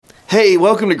Hey,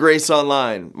 welcome to Grace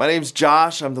Online. My name's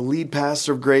Josh. I'm the lead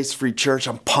pastor of Grace Free Church.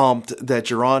 I'm pumped that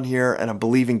you're on here, and I'm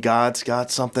believing God's got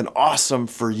something awesome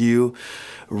for you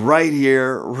right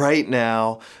here, right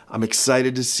now. I'm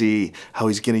excited to see how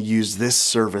He's going to use this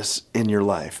service in your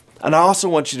life. And I also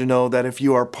want you to know that if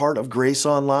you are part of Grace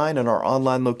Online and our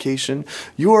online location,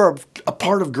 you are a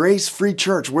part of Grace Free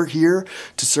Church. We're here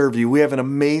to serve you. We have an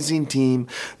amazing team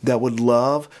that would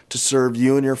love to serve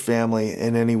you and your family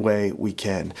in any way we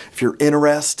can. If you're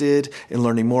interested in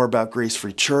learning more about Grace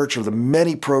Free Church or the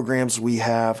many programs we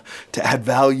have to add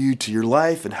value to your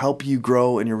life and help you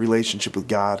grow in your relationship with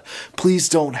God, please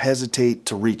don't hesitate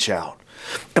to reach out.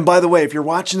 And by the way, if you're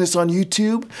watching this on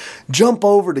YouTube, jump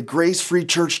over to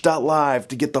gracefreechurch.live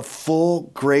to get the full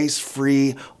Grace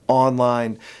Free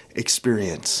online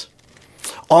experience.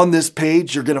 On this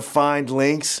page, you're going to find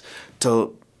links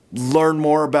to learn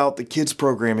more about the kids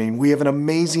programming. We have an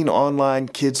amazing online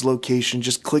kids location.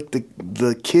 Just click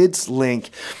the kids link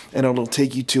and it'll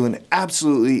take you to an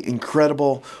absolutely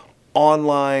incredible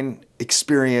online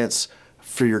experience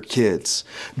for your kids.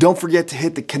 Don't forget to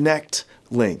hit the connect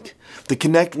link. The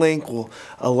Connect link will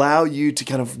allow you to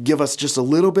kind of give us just a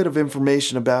little bit of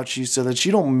information about you so that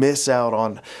you don't miss out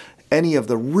on any of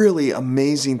the really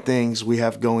amazing things we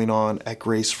have going on at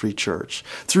Grace Free Church.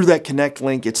 Through that Connect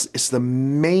link, it's the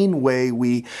main way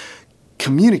we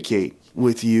communicate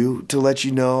with you to let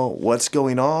you know what's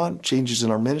going on, changes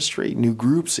in our ministry, new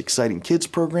groups, exciting kids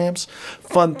programs,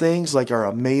 fun things like our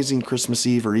amazing Christmas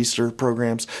Eve or Easter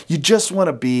programs. You just want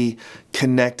to be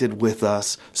connected with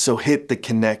us, so hit the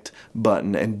connect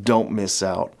button and don't miss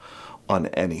out on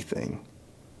anything.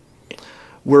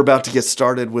 We're about to get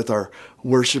started with our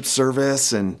worship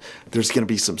service, and there's going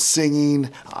to be some singing.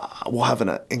 We'll have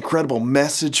an incredible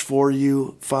message for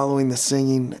you following the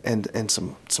singing, and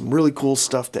some really cool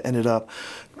stuff to end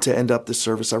up the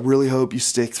service. I really hope you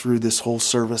stick through this whole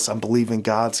service. I'm believing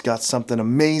God's got something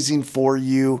amazing for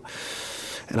you,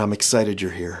 and I'm excited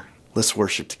you're here. Let's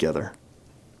worship together.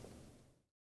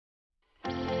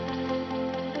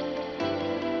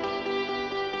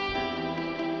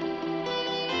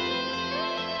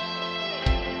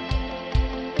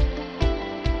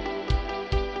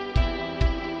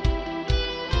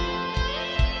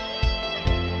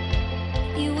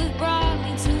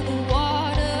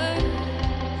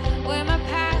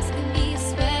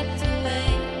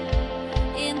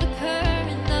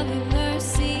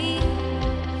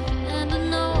 And I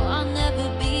know I'll never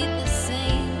be the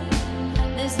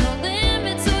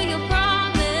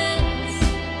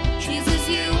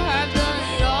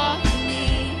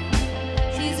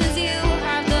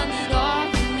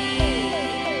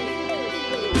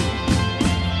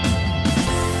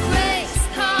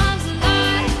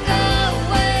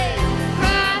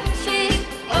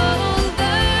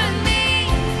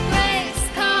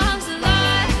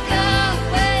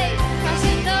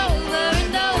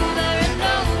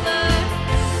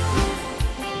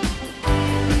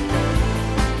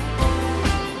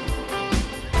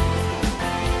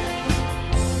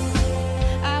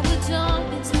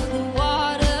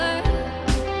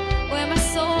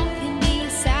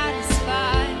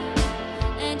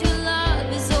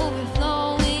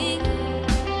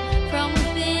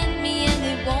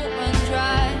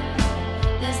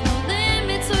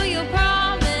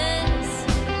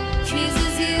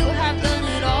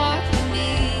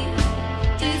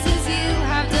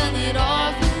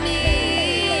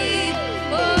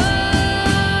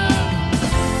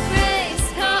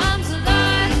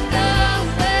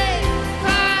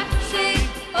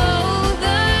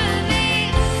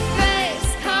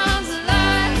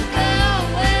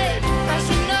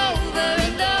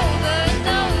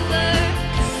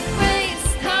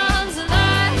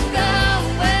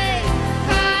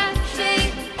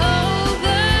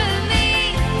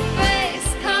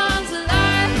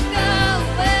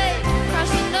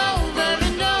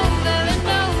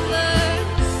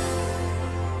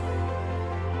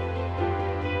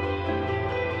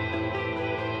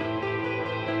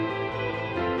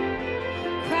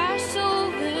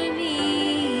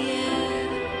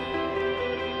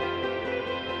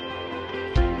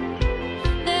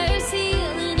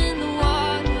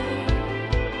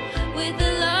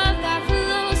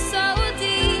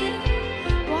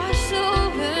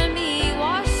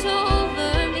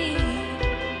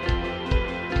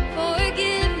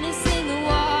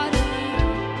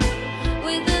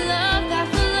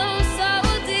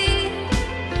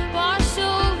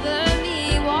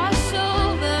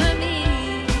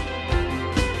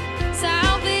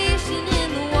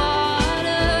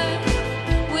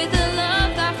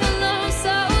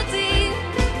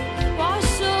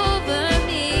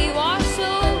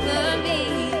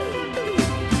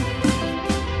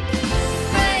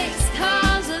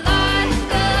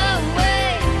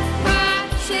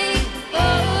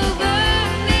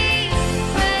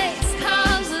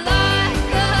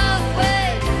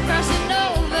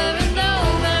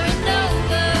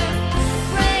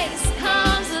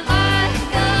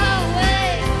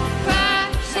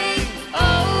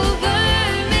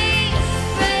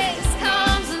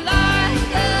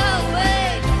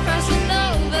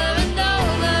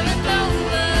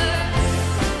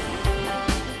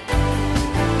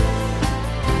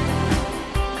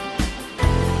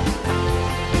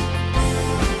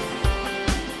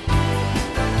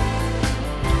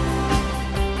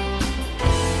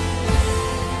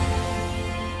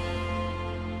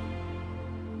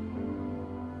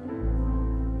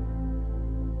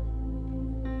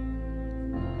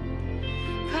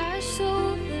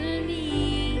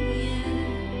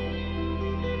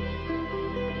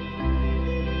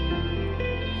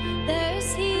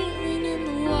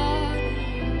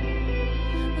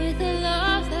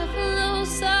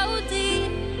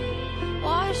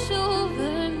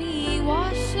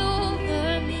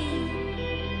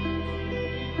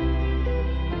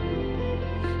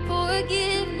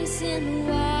in the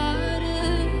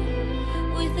water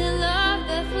with a love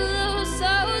that flows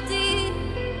so deep.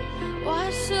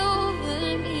 Wash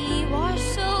over me,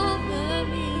 wash over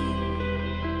me.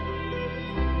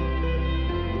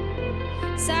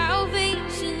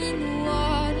 Salvation in the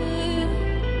water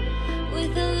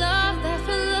with a love that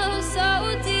flows so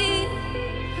deep.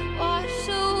 Wash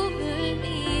over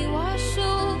me, wash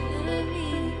over me.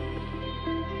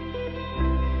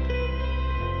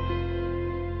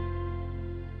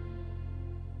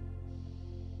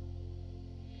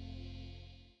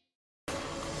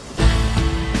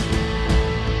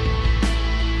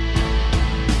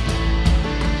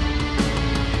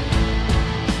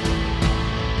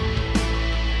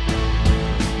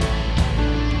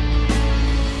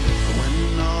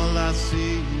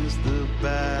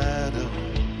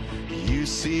 You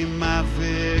see my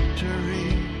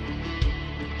victory.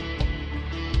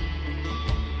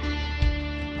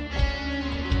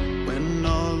 When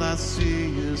all I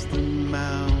see is the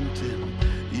mountain,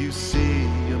 you see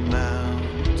a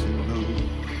mountain move.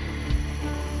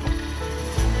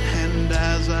 And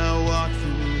as I walk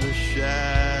through the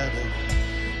shadow,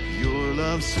 your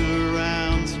love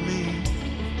surrounds me.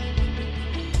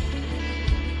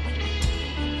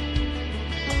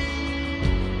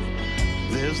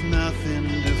 There's nothing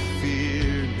to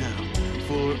fear now,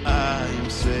 for I am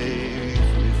safe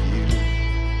with you.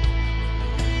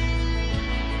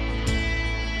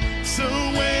 So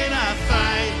when I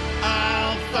fight,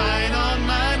 I'll fight on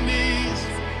my knees,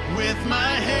 with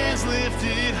my hands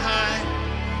lifted high.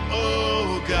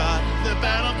 Oh God, the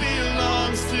battle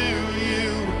belongs to you,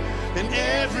 and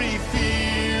every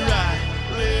fear I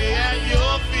lay at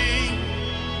your feet.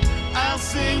 I'll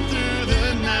sing through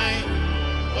the night.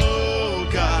 Oh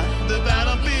God, the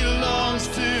battle belongs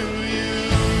to you.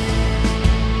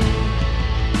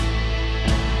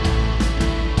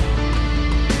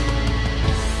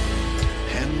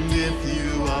 And if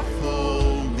you are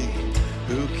for me,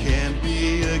 who can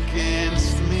be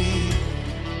against me?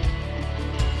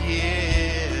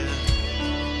 Yeah.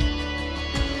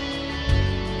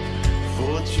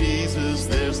 For Jesus,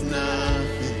 there's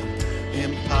nothing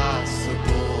impossible.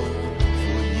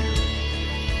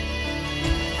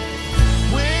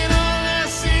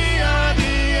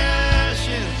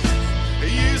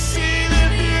 You see the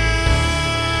beauty,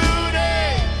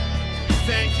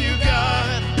 thank you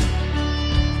God.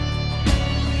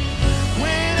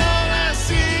 When all I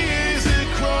see is a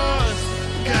cross,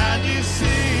 God, you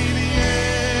see the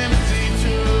empty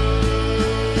tomb.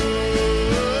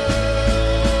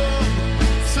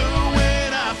 So when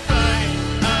I fight,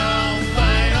 I'll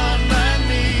fight on my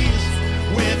knees,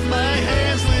 with my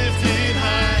hands lifted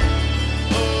high.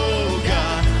 Oh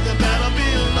God, the battle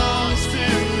belongs to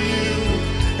you,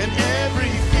 and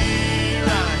every fear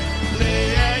I lay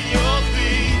at your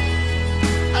feet.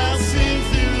 I'll sing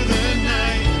through the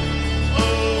night.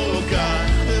 Oh God,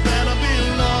 the battle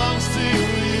belongs to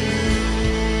you.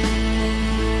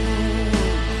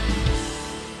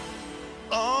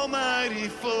 Almighty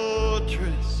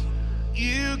fortress,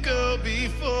 you go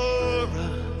before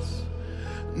us.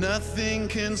 Nothing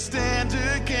can stand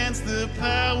against the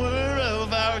power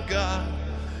of our God.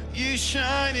 You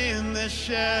shine in the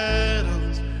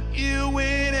shadows, you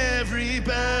win every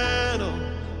battle.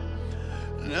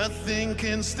 Nothing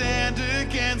can stand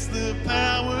against the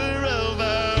power of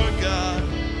our God.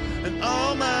 An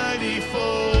almighty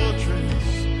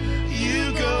fortress,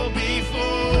 you go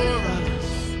before us.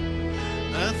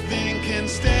 Nothing can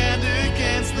stand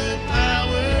against the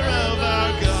power of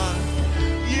our God.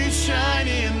 You shine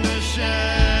in the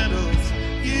shadows,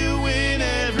 you win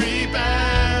every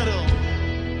battle.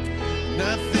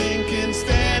 Nothing can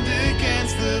stand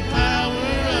against the power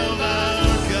of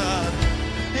our God.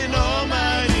 An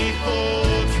almighty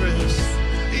fortress,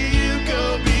 you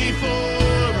go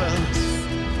before us.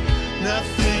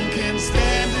 Nothing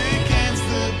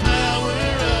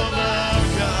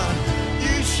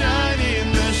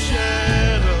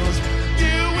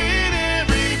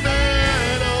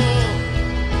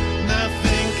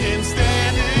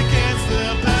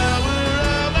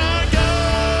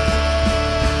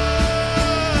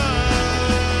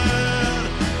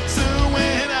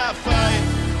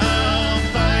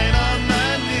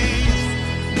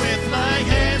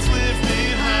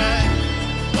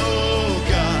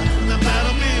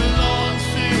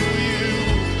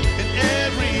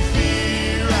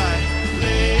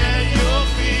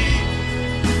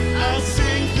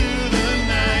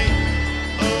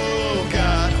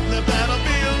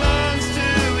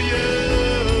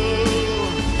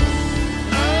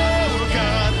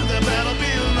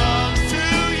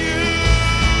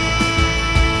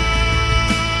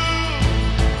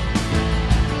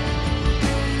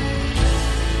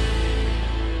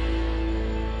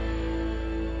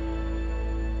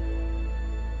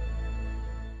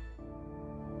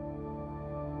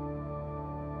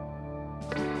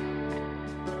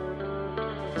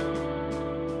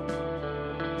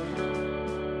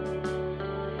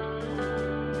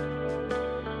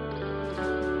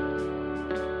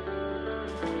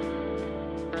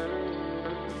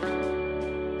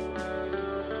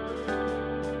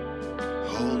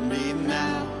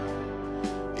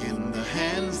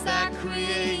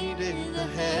created the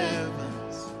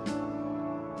heavens.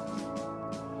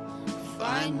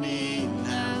 Find me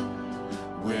now,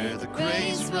 where the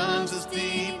grace runs as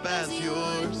deep as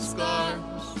your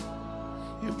scars.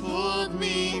 You pulled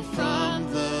me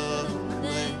from the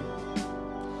clay,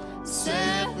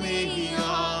 set me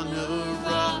on a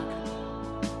rock,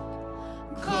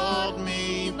 called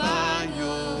me by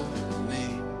your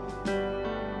name,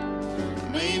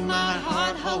 made my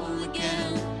heart whole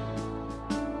again.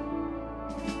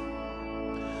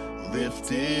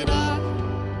 Lifted up,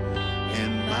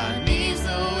 and my knees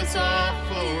know it's all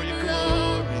for your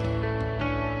glory,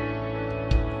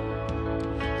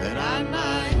 that I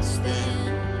might stand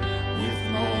with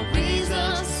more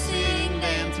reasons to sing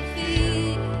than to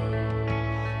fear.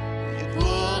 You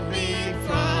pulled me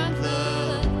from the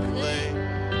clay,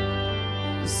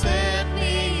 set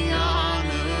me on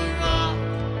a rock,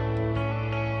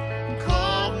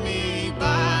 called me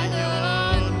by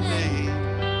your name,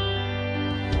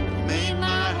 made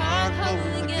my heart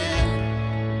whole again.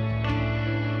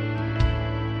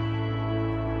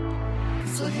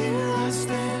 So here I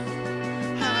stand,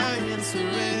 high in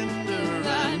surrender.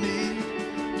 I need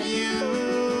you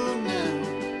now.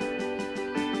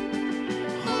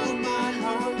 Hold my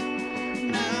heart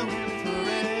now and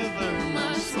forever.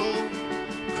 My soul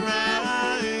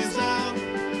cries out.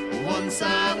 Once I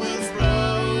was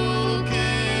broken,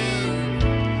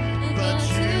 but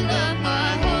you love my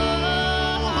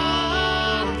whole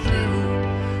heart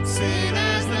through. Sin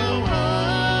has no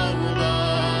hold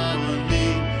on me,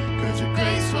 'cause your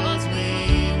grace wants me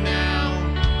now.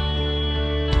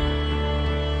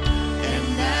 And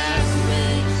that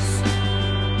grace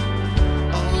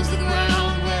owns the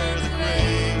ground where the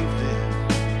grave did,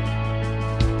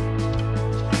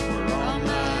 where all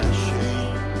my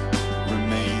shame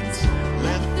remains,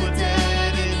 left for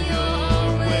dead in your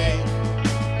way.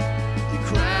 You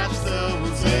crashed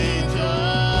those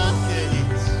age-old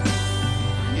gates,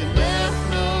 you left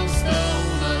no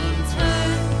stone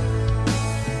unturned,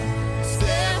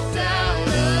 stepped out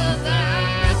of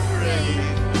that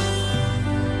grave,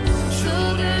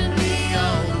 shouldered me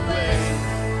all the way.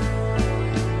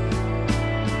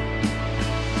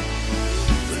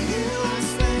 So here I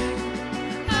stand,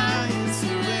 high in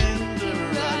surrender.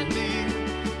 I need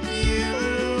you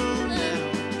now.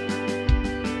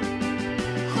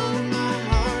 Hold my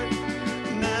heart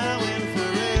now and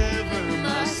forever.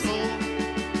 My soul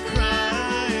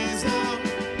cries out.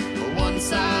 Once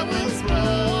I was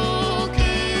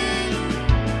broken,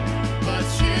 but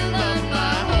you love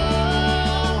my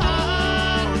whole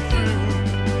heart through.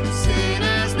 Sin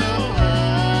has no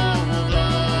hold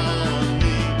on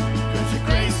me, 'cause your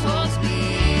grace wants me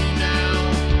now.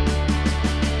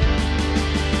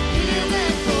 Healed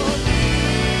and forgiven.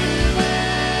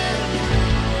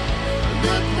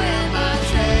 Look where my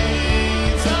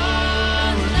chains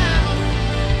are now.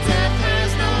 Death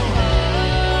has no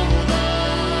hold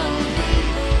on me,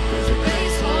 'cause your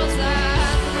grace wants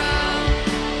that crown.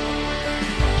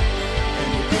 And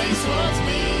your grace wants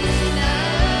me now.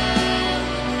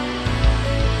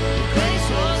 Your grace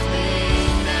wants me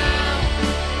now.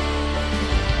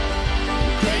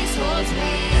 Your grace wants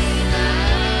me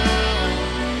now.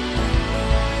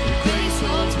 Your grace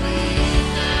wants me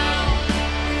now.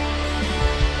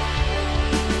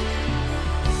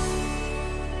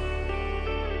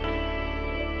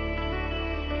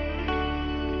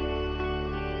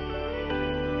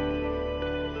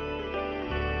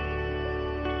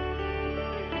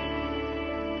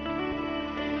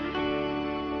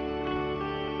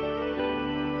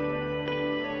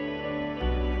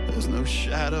 There's no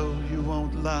shadow you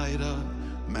won't light up,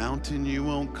 mountain you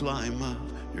won't climb up.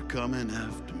 You're coming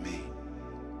after me.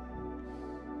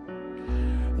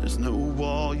 There's no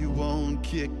wall you won't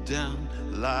kick down,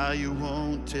 lie you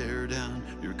won't tear down.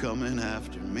 You're coming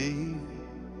after me.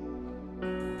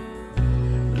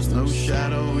 There's no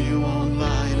shadow you won't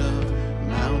light up,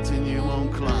 mountain you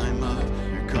won't climb up.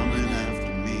 You're coming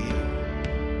after me.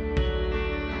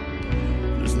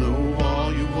 There's no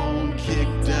wall you won't kick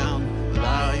down,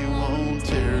 lie you won't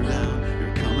tear down.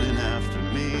 You're coming after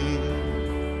me.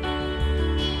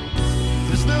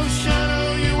 There's no shadow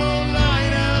you won't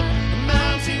light up,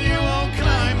 mountain you won't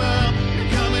climb up.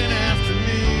 You're coming after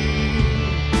me.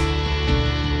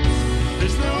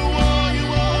 There's no wall you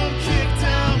won't kick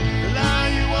down, lie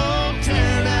you won't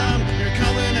tear down. You're coming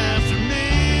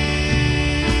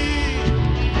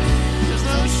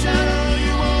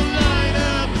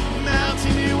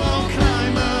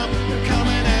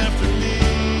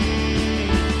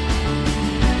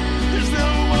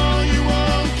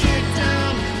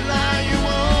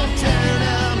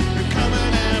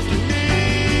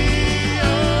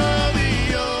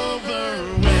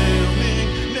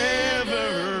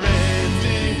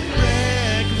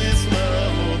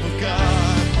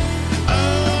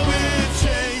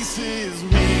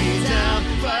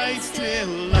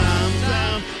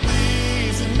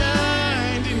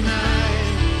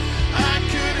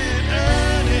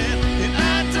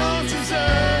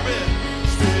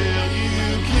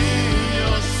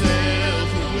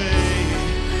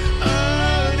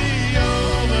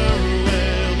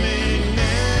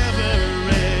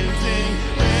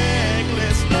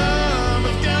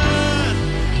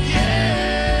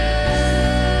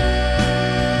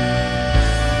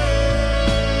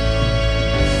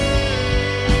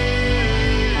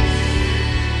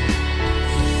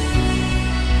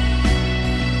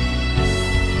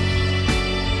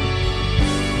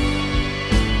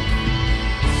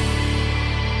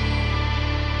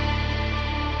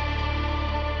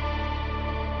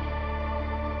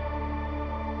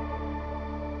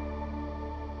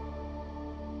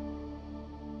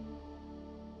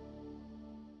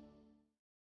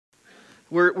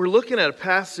We're looking at a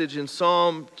passage in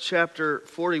Psalm chapter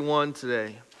 41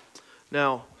 today.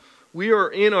 Now, we are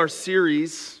in our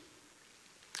series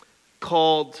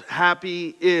called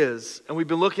Happy Is, and we've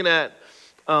been looking at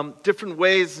different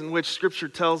ways in which Scripture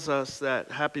tells us that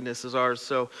happiness is ours.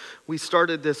 So we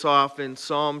started this off in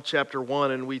Psalm chapter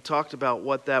 1, and we talked about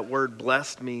what that word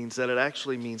blessed means, that it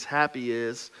actually means happy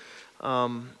is,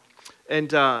 and in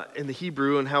the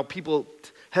Hebrew, and how people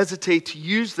hesitate to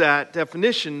use that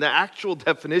definition, the actual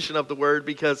definition of the word,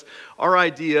 because our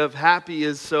idea of happy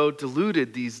is so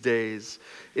diluted these days.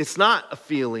 It's not a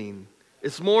feeling.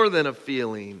 It's more than a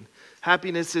feeling.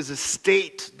 Happiness is a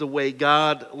state, the way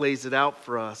God lays it out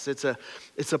for us. It's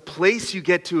a place you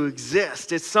get to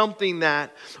exist. It's something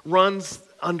that runs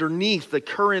underneath, the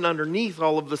current underneath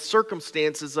all of the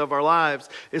circumstances of our lives.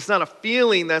 It's not a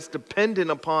feeling that's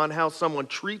dependent upon how someone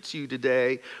treats you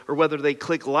today or whether they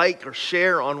click like or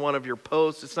share on one of your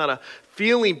posts. It's not a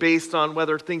feeling based on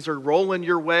whether things are rolling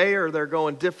your way or they're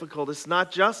going difficult. It's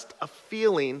not just a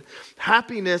feeling.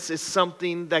 Happiness is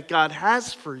something that God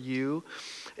has for you.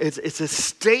 It's a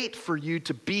state for you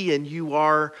to be in. You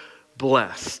are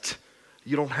blessed.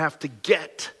 You don't have to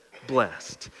get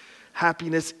blessed.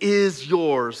 Happiness is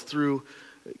yours through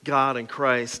God and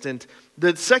Christ. And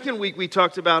the second week we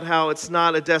talked about how it's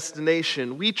not a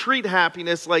destination. We treat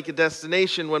happiness like a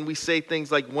destination when we say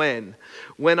things like when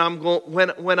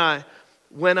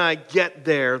I get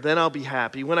there, then I'll be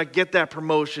happy. When I get that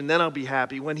promotion, then I'll be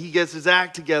happy. When he gets his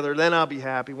act together, then I'll be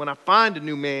happy. When I find a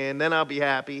new man, then I'll be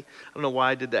happy. I don't know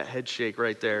why I did that head shake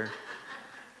right there.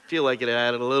 I feel like it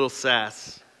added a little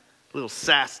sass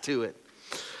to it.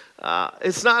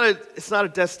 It's not a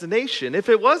destination. If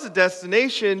it was a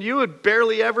destination, you would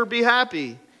barely ever be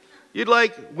happy. You'd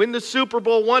win the Super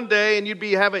Bowl one day and you'd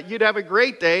have a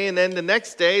great day, and then the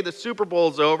next day the Super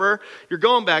Bowl's over. You're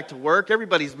going back to work.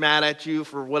 Everybody's mad at you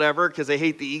for whatever because they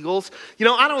hate the Eagles.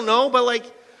 I don't know,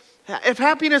 but if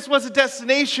happiness was a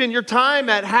destination, your time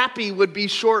at happy would be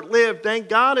short-lived. Thank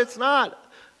God it's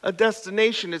not a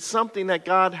destination. It's something that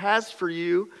God has for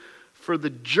you for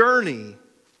the journey.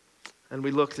 And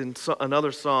we looked in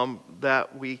another psalm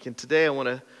that week, and today I want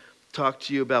to talk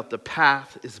to you about the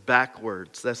path is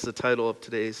backwards. That's the title of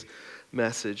today's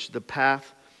message. The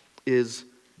path is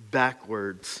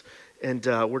backwards. And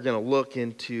we're going to look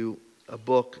into a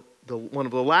book, one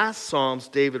of the last psalms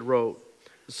David wrote,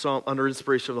 Psalm under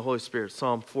inspiration of the Holy Spirit,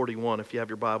 Psalm 41. If you have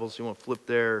your Bibles, you want to flip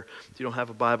there. If you don't have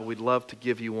a Bible, we'd love to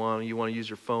give you one. You want to use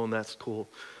your phone, that's cool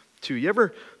too. You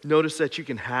ever notice that you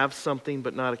can have something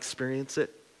but not experience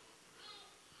it?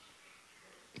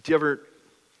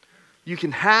 You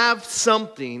can have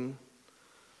something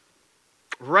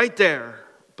right there,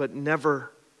 but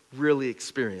never really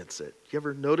experience it. You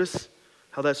ever notice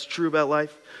how that's true about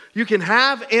life? You can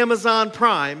have Amazon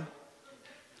Prime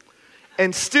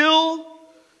and still,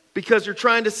 because you're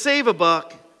trying to save a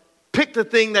buck, pick the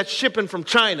thing that's shipping from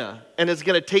China and it's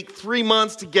going to take 3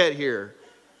 months to get here.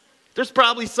 There's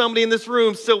probably somebody in this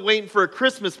room still waiting for a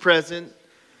Christmas present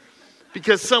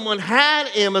because someone had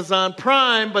Amazon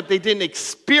Prime, but they didn't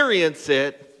experience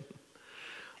it.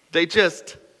 They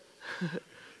just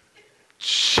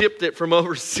shipped it from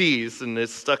overseas and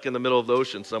it's stuck in the middle of the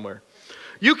ocean somewhere.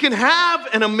 You can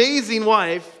have an amazing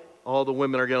wife. All the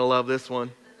women are going to love this one.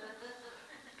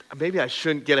 Maybe I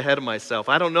shouldn't get ahead of myself.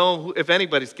 I don't know if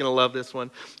anybody's going to love this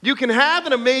one. You can have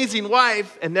an amazing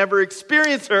wife and never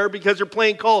experience her because you're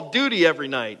playing Call of Duty every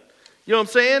night. You know what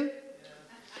I'm saying?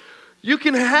 You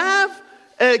can have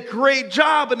a great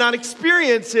job but not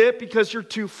experience it because you're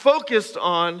too focused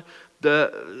on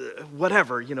the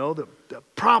whatever, the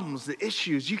problems, the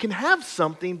issues. You can have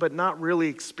something but not really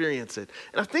experience it.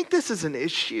 And I think this is an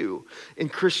issue in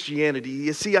Christianity.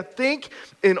 You see, I think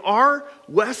in our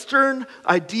Western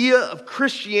idea of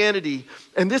Christianity,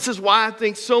 and this is why I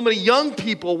think so many young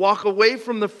people walk away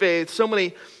from the faith, so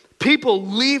many people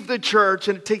leave the church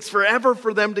and it takes forever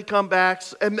for them to come back.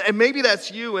 And maybe that's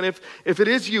you. And if it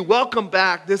is you, welcome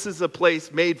back. This is a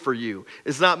place made for you.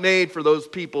 It's not made for those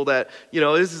people that,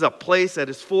 this is a place that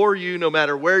is for you no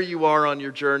matter where you are on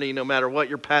your journey, no matter what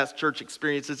your past church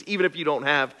experience is, even if you don't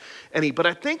have any. But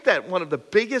I think that one of the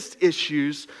biggest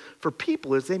issues for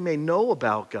people is they may know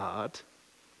about God.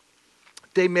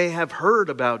 They may have heard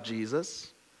about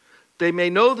Jesus. They may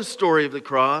know the story of the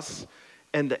cross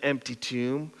and the empty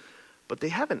tomb, but they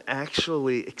haven't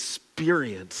actually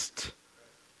experienced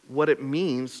what it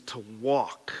means to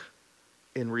walk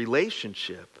in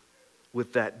relationship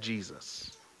with that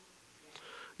Jesus.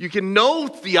 You can know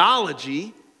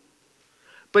theology,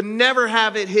 but never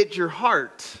have it hit your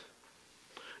heart.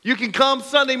 You can come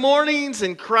Sunday mornings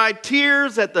and cry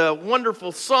tears at the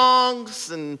wonderful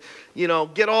songs and,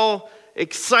 get all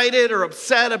excited or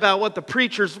upset about what the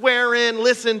preacher's wearing,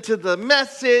 listen to the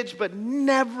message, but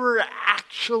never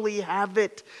actually have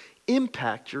it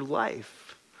impact your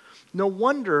life. No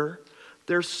wonder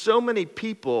there's so many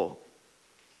people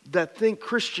that think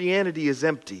Christianity is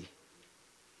empty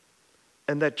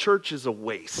and that church is a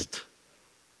waste.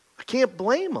 I can't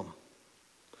blame them.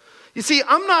 You see,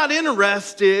 I'm not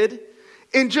interested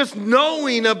in just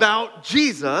knowing about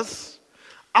Jesus.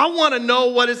 I want to know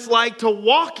what it's like to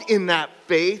walk in that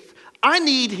faith. I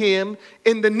need him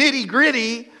in the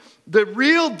nitty-gritty, the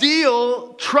real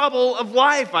deal trouble of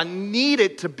life. I need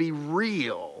it to be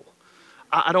real.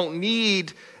 I don't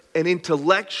need an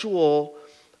intellectual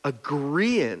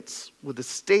agreement with a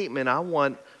statement. I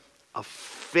want a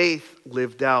faith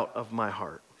lived out of my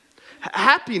heart.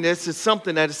 Happiness is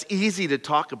something that is easy to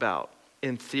talk about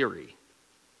in theory.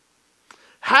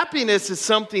 Happiness is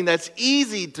something that's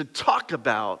easy to talk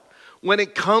about when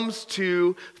it comes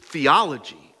to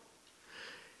theology.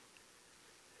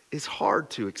 It's hard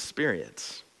to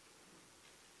experience.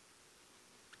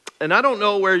 And I don't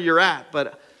know where you're at,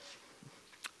 but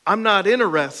I'm not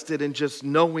interested in just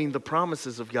knowing the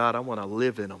promises of God. I want to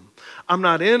live in them. I'm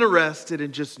not interested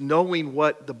in just knowing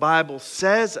what the Bible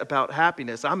says about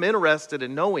happiness. I'm interested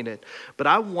in knowing it, but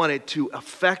I want it to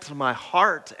affect my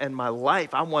heart and my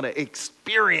life. I want to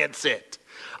experience it.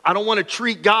 I don't want to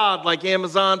treat God like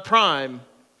Amazon Prime.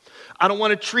 I don't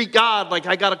want to treat God like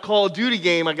I got a Call of Duty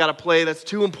game I got to play that's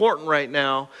too important right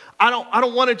now. I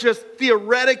don't want to just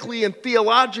theoretically and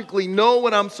theologically know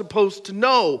what I'm supposed to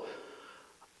know.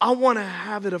 I want to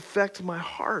have it affect my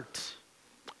heart.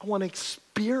 I want to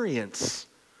experience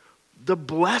the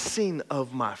blessing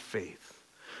of my faith.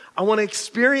 I want to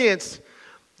experience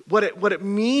what it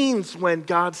means when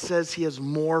God says he has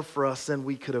more for us than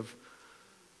we could have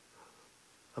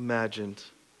imagined,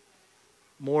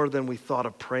 more than we thought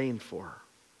of praying for.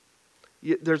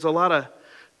 There's a lot of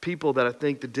people that I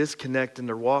think the disconnect in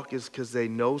their walk is because they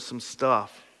know some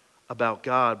stuff about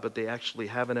God, but they actually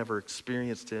haven't ever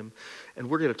experienced him. And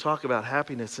we're going to talk about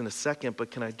happiness in a second,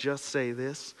 but can I just say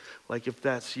this? Like, if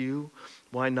that's you,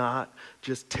 why not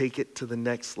just take it to the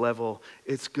next level?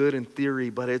 It's good in theory,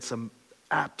 but it's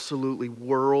absolutely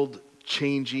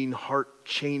world-changing,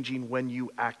 heart-changing when you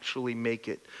actually make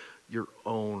it your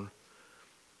own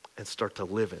and start to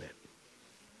live in it.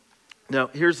 Now,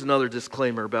 here's another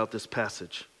disclaimer about this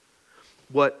passage.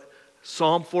 What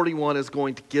Psalm 41 is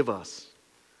going to give us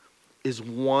is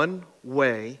one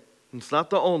way, and it's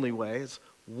not the only way, it's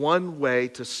one way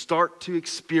to start to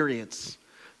experience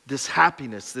this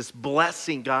happiness, this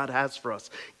blessing God has for us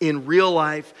in real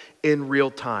life, in real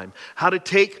time. How to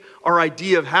take our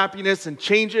idea of happiness and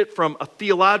change it from a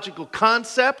theological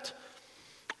concept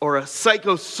or a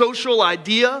psychosocial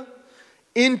idea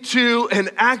into an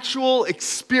actual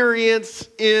experience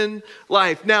in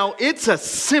life. Now, it's a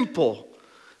simple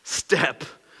step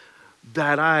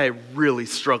that I really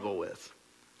struggle with.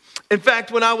 In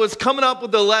fact, when I was coming up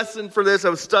with the lesson for this, I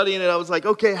was studying it, I was like,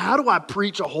 okay, how do I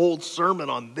preach a whole sermon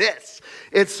on this?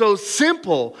 It's so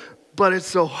simple, but it's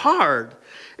so hard.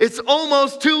 It's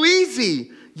almost too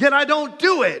easy, yet I don't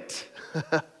do it.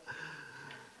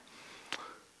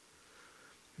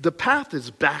 The path is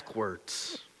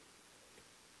backwards.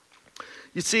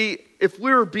 You see, if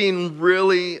we're being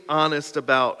really honest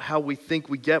about how we think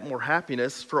we get more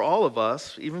happiness, for all of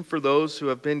us, even for those who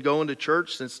have been going to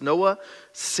church since Noah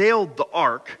sailed the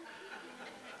ark,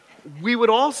 we would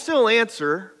all still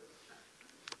answer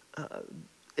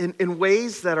in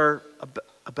ways that are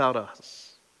about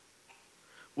us.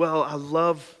 Well, I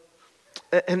love,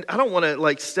 and I don't want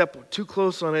to step too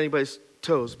close on anybody's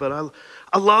toes, but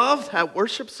I love that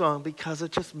worship song because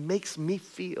it just makes me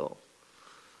feel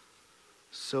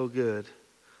so good.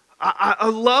 I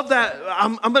love that.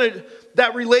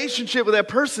 That relationship with that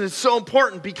person is so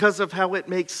important because of how it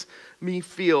makes me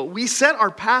feel. We set our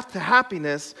path to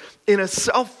happiness in a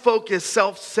self-focused,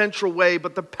 self-central way,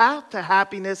 but the path to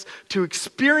happiness, to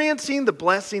experiencing the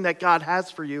blessing that God has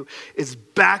for you, is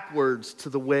backwards to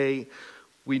the way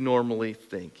we normally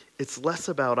think. It's less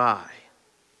about I,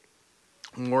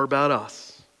 more about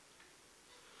us.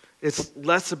 It's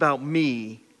less about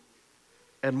me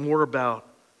and more about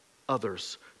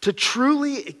others. To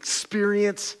truly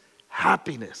experience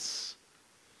happiness,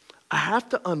 I have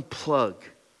to unplug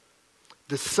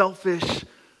the selfish,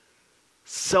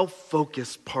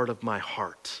 self-focused part of my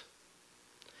heart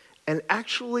and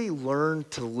actually learn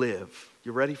to live.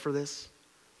 You ready for this?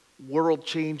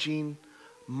 World-changing,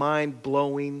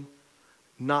 mind-blowing,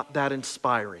 not that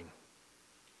inspiring.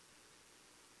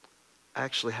 I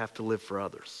actually have to live for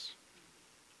others.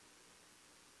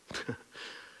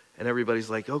 and everybody's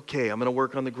like, okay, I'm going to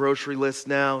work on the grocery list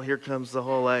now. Here comes the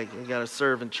whole, like, you got to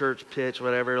serve in church pitch,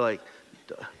 whatever. Like,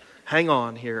 hang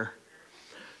on here.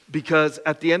 Because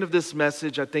at the end of this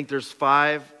message, I think there's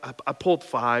 5. I pulled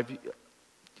 5.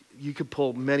 You could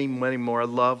pull many, many more.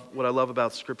 What I love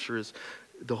about Scripture is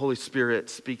the Holy Spirit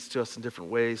speaks to us in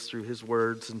different ways through His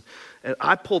words. And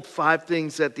I pulled 5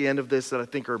 things at the end of this that I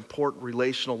think are important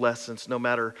relational lessons. No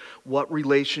matter what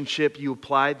relationship you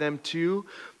apply them to,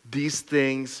 these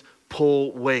things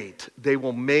pull weight. They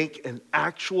will make an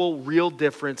actual, real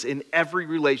difference in every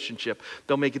relationship.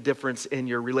 They'll make a difference in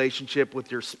your relationship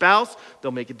with your spouse.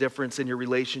 They'll make a difference in your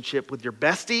relationship with your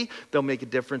bestie. They'll make a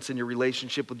difference in your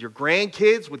relationship with your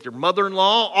grandkids, with your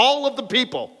mother-in-law, all of the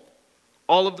people.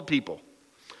 All of the people.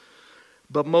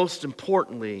 But most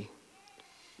importantly,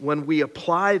 when we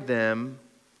apply them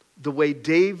the way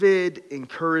David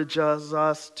encourages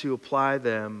us to apply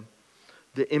them,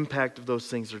 the impact of those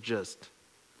things are just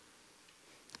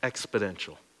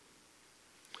exponential.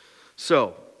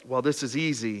 So, while this is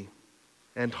easy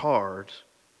and hard,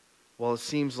 while it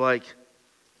seems like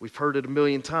we've heard it a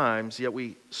million times, yet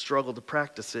we struggle to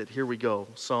practice it, here we go.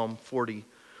 Psalm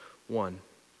 41.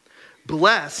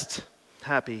 Blessed,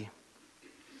 happy,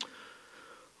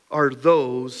 are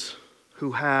those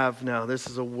who have, now this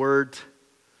is a word,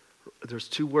 there's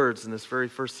 2 words in this very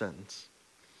first sentence.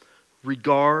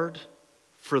 Regard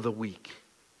for the weak.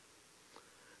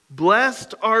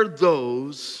 Blessed are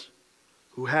those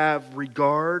who have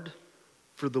regard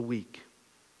for the weak.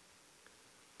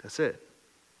 That's it.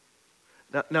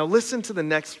 Now listen to the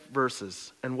next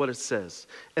verses and what it says.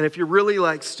 And if you're really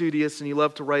like studious and you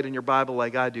love to write in your Bible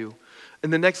like I do,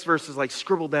 and the next verse is like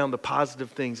scribble down the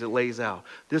positive things it lays out.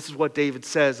 This is what David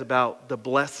says about the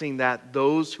blessing that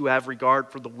those who have regard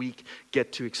for the weak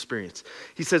get to experience.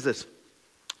 He says this,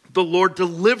 the Lord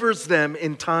delivers them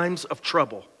in times of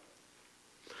trouble.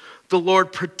 The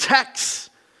Lord protects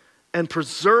and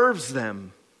preserves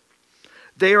them.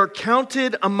 They are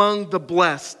counted among the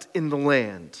blessed in the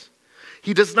land.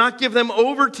 He does not give them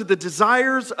over to the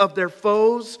desires of their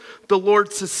foes. The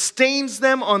Lord sustains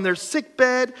them on their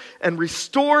sickbed and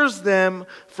restores them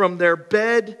from their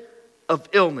bed of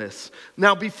illness.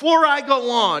 Now, before I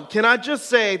go on, can I just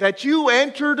say that you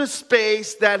entered a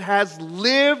space that has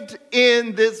lived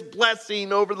in this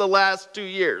blessing over the last 2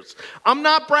 years. I'm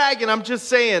not bragging, I'm just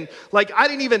saying, like, I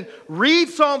didn't even read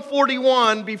Psalm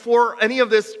 41 before any of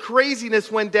this craziness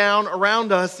went down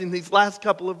around us in these last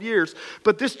couple of years.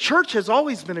 But this church has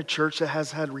always been a church that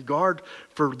has had regard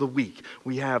for the weak.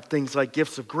 We have things like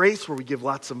Gifts of Grace where we give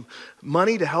lots of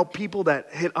money to help people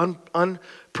that hit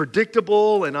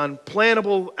unpredictable and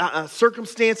unplannable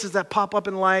circumstances that pop up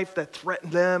in life that threaten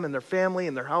them and their family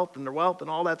and their health and their wealth and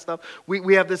all that stuff.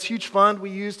 We have this huge fund we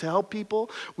use to help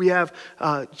people. We have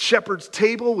Shepherd's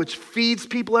Table, which feeds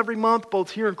people every month,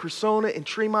 both here in Cressona and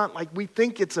Tremont. Like, we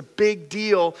think it's a big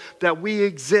deal that we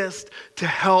exist to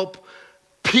help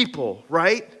people,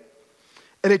 right?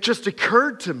 And it just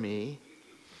occurred to me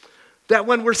that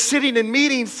when we're sitting in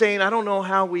meetings saying, I don't know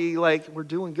how we're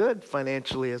doing good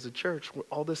financially as a church.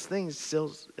 All this things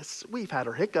still, we've had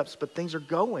our hiccups, but things are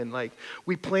going. Like,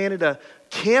 we planted a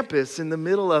campus in the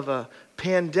middle of a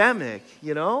pandemic,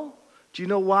 you know? Do you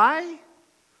know why?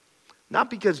 Not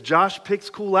because Josh picks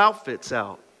cool outfits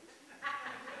out.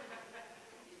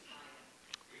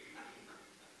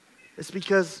 It's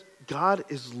because God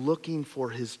is looking for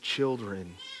His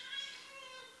children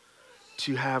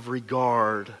to have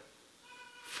regard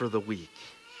for the weak.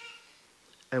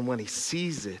 And when He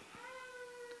sees it,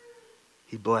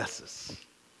 He blesses.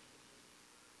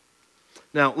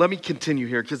 Now, let me continue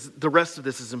here because the rest of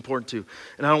this is important too.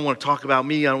 And I don't want to talk about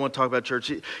me. I don't want to talk about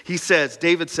church. He says,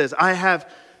 David says,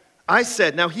 I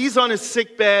said, now he's on his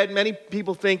sick bed. Many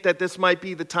people think that this might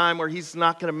be the time where he's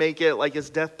not going to make it, like his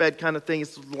deathbed kind of thing.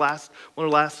 It's one of the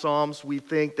last Psalms we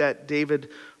think that David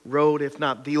wrote, if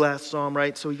not the last Psalm,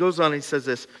 right? So he goes on and he says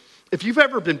this. If you've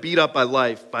ever been beat up by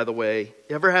life, by the way,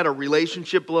 you ever had a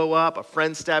relationship blow up, a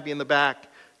friend stab you in the back,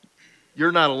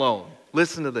 you're not alone.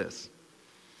 Listen to this.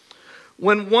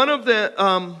 When one of the,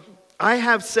 I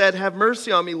have said, have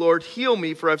mercy on me, Lord, heal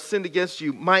me, for I've sinned against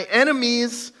you. My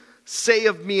enemies say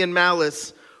of me in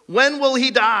malice, when will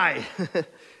he die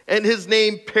and his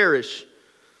name perish?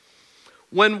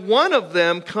 When one of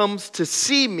them comes to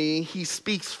see me, he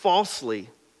speaks falsely,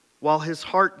 while his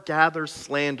heart gathers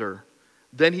slander.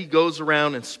 Then he goes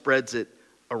around and spreads it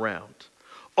around.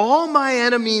 All my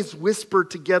enemies whisper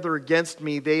together against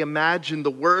me. They imagine the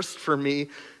worst for me,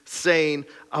 saying,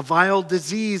 a vile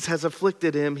disease has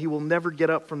afflicted him. He will never get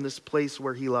up from this place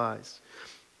where he lies.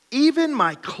 Even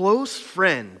my close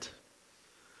friend,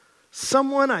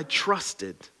 someone I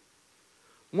trusted,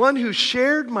 One who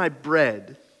shared my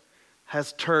bread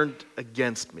has turned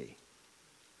against me.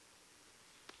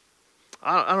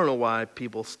 I don't know why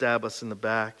people stab us in the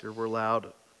back or we're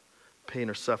loud pain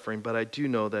or suffering, but I do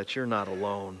know that you're not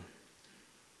alone.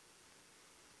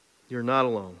 You're not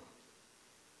alone.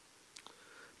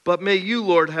 But may you,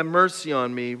 Lord, have mercy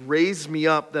on me. Raise me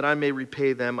up that I may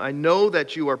repay them. I know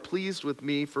that you are pleased with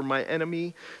me, for my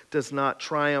enemy does not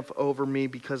triumph over me.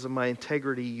 Because of my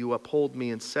integrity, you uphold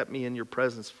me and set me in your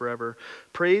presence forever.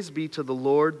 Praise be to the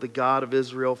Lord, the God of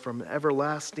Israel, from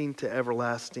everlasting to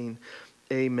everlasting.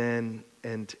 Amen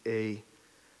and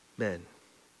amen.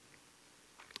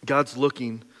 God's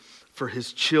looking for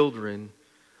his children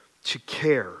to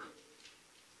care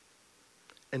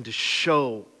and to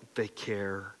show they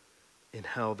care in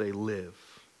how they live.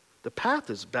 The path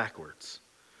is backwards.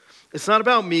 It's not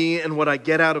about me and what I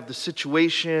get out of the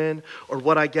situation or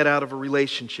what I get out of a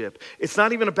relationship. It's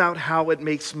not even about how it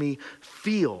makes me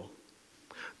feel.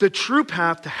 The true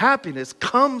path to happiness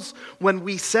comes when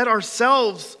we set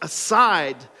ourselves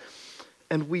aside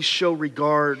and we show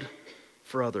regard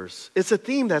for others. It's a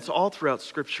theme that's all throughout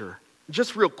Scripture.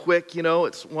 Just real quick,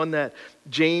 it's one that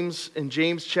in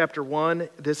James chapter 1,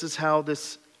 this is how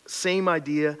this same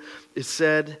idea is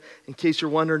said, in case you're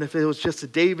wondering if it was just a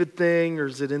David thing or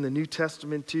is it in the New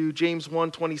Testament too. James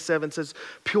 1:27 says,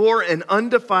 pure and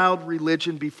undefiled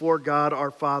religion before God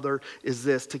our Father is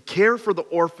this, to care for the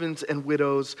orphans and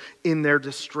widows in their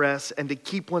distress and to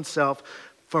keep oneself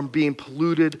from being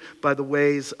polluted by the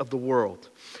ways of the world.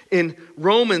 In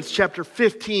Romans chapter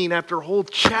 15, after a whole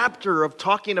chapter of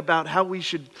talking about how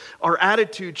our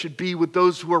attitude should be with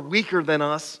those who are weaker than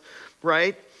us,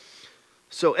 right?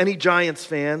 So any Giants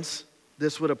fans,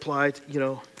 this would apply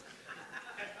to,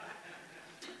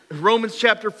 In Romans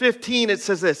chapter 15, it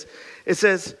says this. It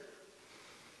says,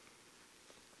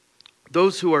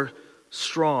 those who are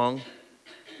strong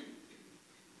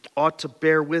ought to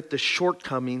bear with the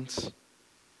shortcomings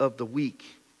of the weak.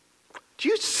 Do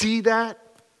you see that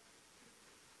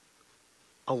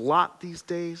a lot these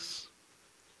days?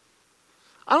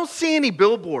 I don't see any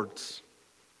billboards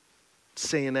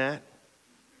saying that.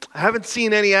 I haven't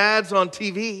seen any ads on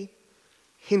TV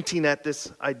hinting at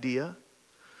this idea.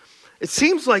 It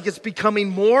seems like it's becoming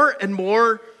more and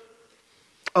more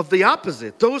of the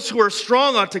opposite. Those who are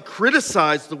strong ought to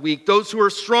criticize the weak. Those who are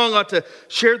strong ought to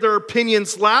share their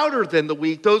opinions louder than the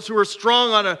weak. Those who are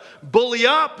strong ought to bully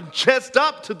up and chest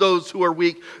up to those who are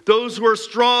weak. Those who are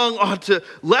strong ought to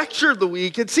lecture the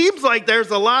weak. It seems like there's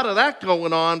a lot of that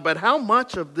going on, but how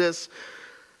much of this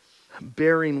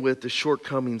bearing with the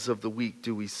shortcomings of the weak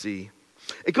do we see?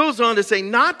 It goes on to say,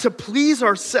 not to please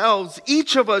ourselves,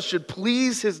 each of us should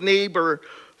please his neighbor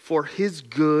for his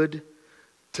good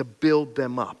to build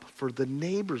them up. For the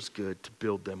neighbor's good to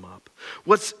build them up.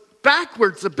 What's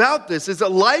backwards about this is a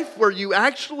life where you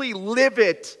actually live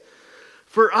it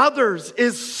for others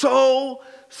is so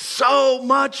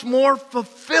much more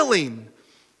fulfilling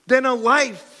than a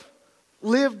life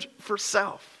lived for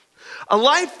self. A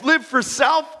life lived for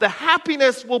self, the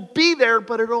happiness will be there,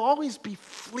 but it'll always be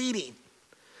fleeting.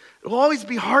 It'll always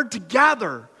be hard to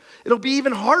gather. It'll be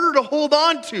even harder to hold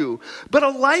on to. But a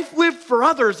life lived for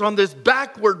others on this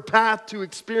backward path to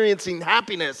experiencing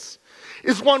happiness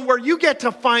is one where you get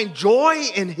to find joy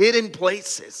in hidden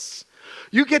places.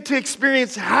 You get to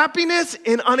experience happiness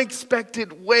in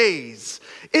unexpected ways.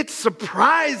 It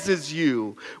surprises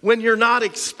you when you're not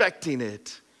expecting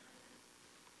it.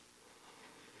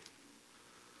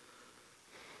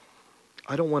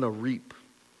 I don't want to reap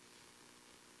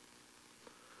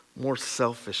more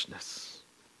selfishness.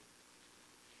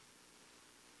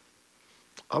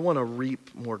 I want to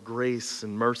reap more grace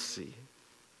and mercy,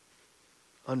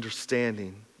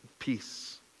 understanding,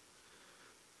 peace.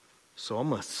 So I'm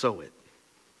going to sow it.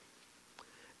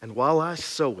 And while I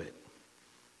sow it,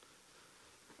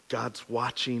 God's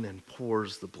watching and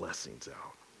pours the blessings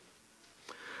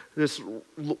out. This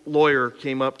lawyer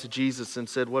came up to Jesus and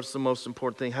said, what's the most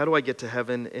important thing? How do I get to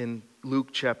heaven? In Luke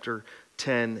chapter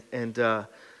 10. And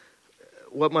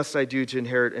what must I do to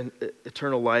inherit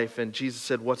eternal life? And Jesus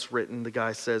said, what's written? The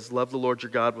guy says, love the Lord your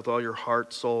God with all your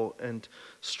heart, soul, and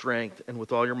strength, and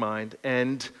with all your mind,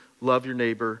 and love your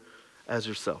neighbor as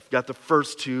yourself. Got the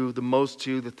first two, the most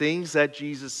two, the things that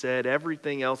Jesus said,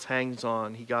 everything else hangs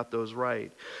on. He got those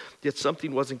right. Yet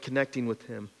something wasn't connecting with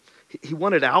him. He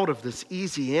wanted out of this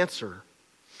easy answer.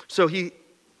 So he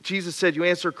Jesus said, you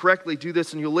answer correctly, do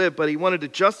this and you'll live. But he wanted to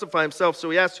justify himself, so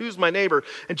he asked, who's my neighbor?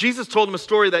 And Jesus told him a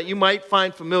story that you might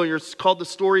find familiar. It's called the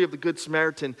story of the Good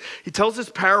Samaritan. He tells this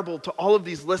parable to all of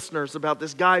these listeners about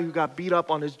this guy who got beat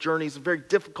up on his journey. It's a very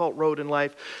difficult road in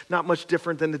life, not much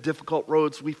different than the difficult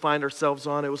roads we find ourselves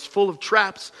on. It was full of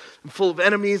traps and full of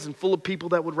enemies and full of people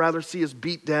that would rather see us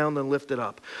beat down than lifted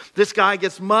up. This guy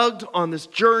gets mugged on this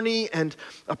journey, and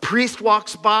a priest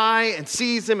walks by and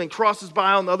sees him and crosses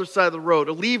by on the other side of the road.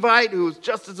 A Levite, who is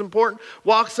just as important,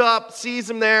 walks up, sees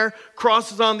him there,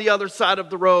 crosses on the other side of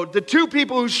the road. The two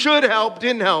people who should help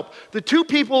didn't help. The two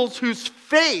people whose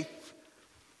faith,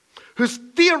 whose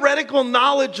theoretical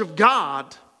knowledge of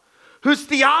God, whose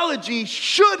theology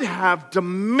should have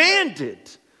demanded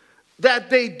that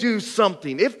they do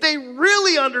something. If they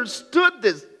really understood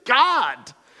this God,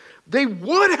 they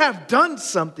would have done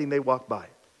something. They walk by.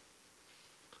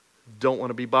 Don't want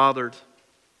to be bothered.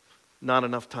 Not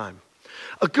enough time.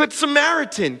 A good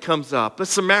Samaritan comes up. A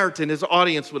Samaritan, his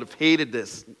audience would have hated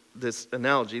this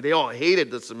analogy. They all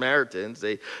hated the Samaritans.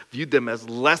 They viewed them as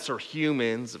lesser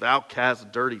humans, outcasts,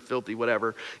 dirty, filthy,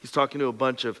 whatever. He's talking to a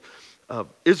bunch of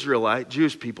Israelite,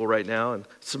 Jewish people right now, and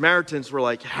Samaritans were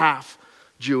like half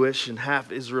Jewish and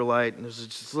half Israelite, and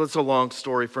that's a long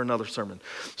story for another sermon.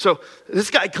 So this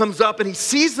guy comes up and he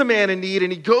sees the man in need,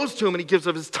 and he goes to him and he gives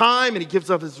of his time and he gives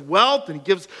of his wealth, and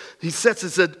he sets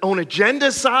his own agenda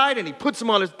aside, and he puts him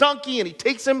on his donkey and he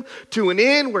takes him to an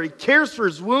inn where he cares for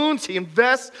his wounds. He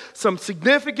invests some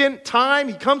significant time.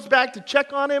 He comes back to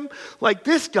check on him like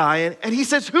this guy, and he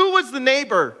says, who was the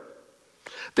neighbor?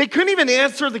 They couldn't even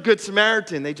answer the Good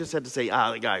Samaritan. They just had to say,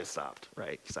 the guy who stopped,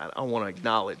 right? Because I don't want to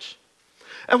acknowledge.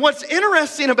 And what's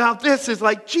interesting about this is,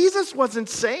 like, Jesus wasn't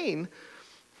saying,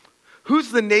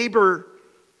 who's the neighbor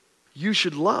you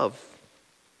should love?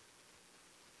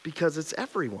 Because it's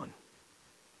everyone.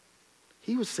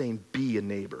 He was saying, be a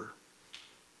neighbor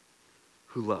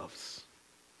who loves.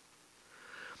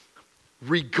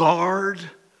 Regard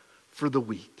for the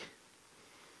weak.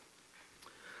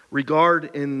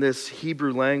 Regard in this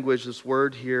Hebrew language, this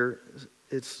word here,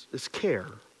 it's care.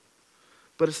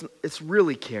 But it's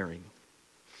really caring.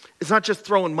 It's not just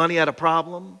throwing money at a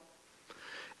problem.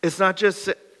 It's not just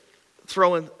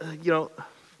throwing,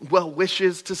 well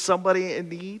wishes to somebody in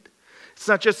need. It's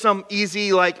not just some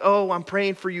easy, I'm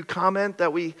praying for you comment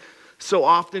that we so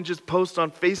often just post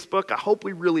on Facebook. I hope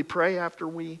we really pray after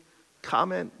we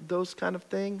comment those kind of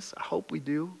things. I hope we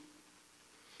do.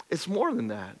 It's more than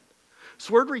that.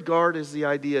 This word regard is the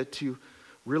idea to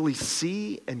really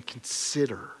see and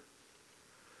consider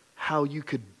how you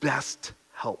could best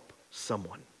help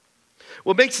someone.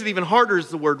 What makes it even harder is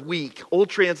the word weak. Old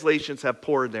translations have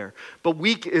poor in there. But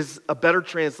weak is a better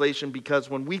translation because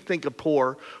when we think of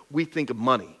poor, we think of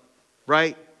money,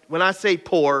 right? When I say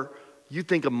poor, you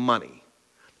think of money.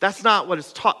 That's not what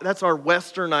it's taught. That's our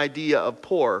Western idea of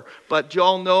poor. But you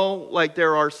all know,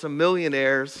 there are some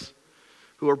millionaires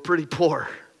who are pretty poor.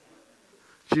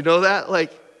 Do you know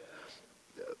that?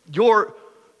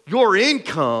 Your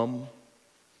income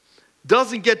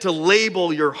doesn't get to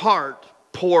label your heart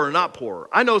poor or not poor.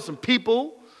 I know some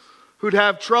people who'd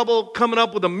have trouble coming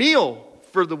up with a meal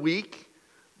for the week,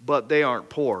 but they aren't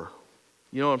poor.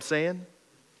 You know what I'm saying?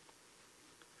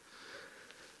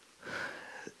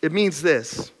 It means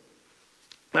this.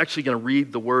 I'm actually going to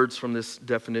read the words from this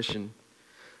definition.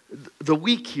 The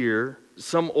weak here,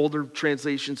 some older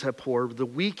translations have poor. The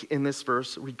weak in this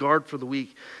verse, regard for the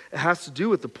weak, it has to do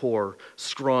with the poor,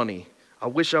 scrawny. I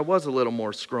wish I was a little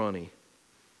more scrawny.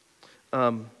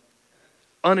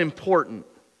 Unimportant.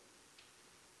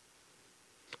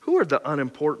 Who are the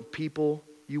unimportant people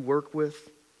you work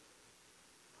with?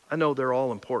 I know they're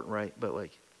all important, right? But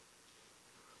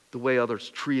the way others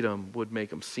treat them would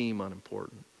make them seem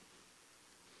unimportant.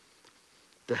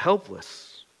 The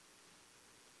helpless.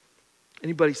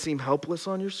 Anybody seem helpless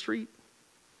on your street?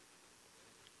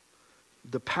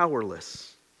 The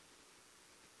powerless.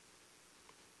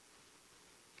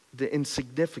 The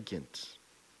insignificant.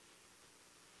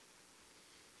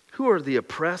 Who are the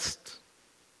oppressed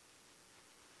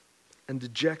and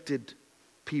dejected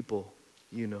people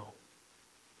you know?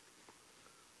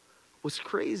 What's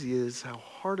crazy is how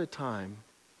hard a time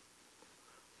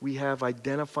we have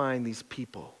identifying these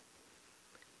people,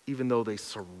 even though they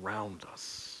surround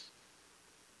us.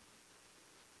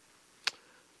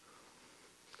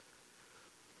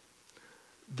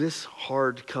 This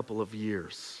hard couple of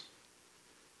years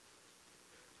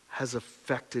has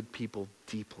affected people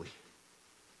deeply,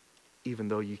 even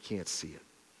though you can't see it.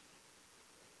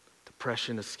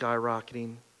 Depression is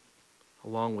skyrocketing,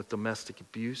 along with domestic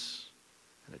abuse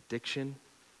and addiction.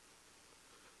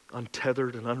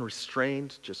 untethered and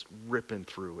unrestrained, just ripping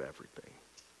through everything.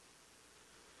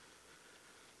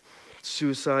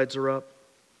 Suicides are up.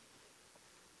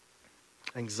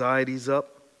 Anxiety's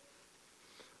up.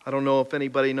 I don't know if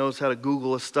anybody knows how to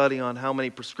Google a study on how many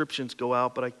prescriptions go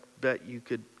out, but I bet you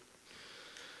could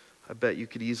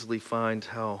easily find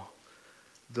how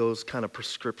those kind of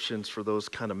prescriptions for those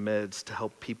kind of meds to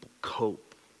help people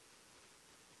cope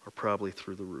are probably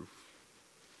through the roof.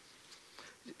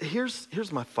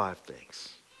 Here's my 5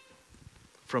 things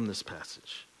from this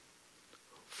passage.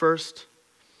 First,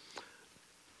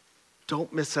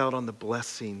 don't miss out on the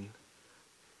blessing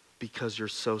because you're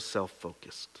so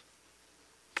self-focused.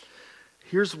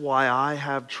 Here's why I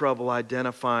have trouble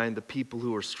identifying the people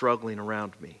who are struggling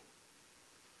around me.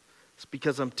 It's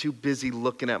because I'm too busy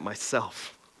looking at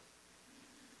myself.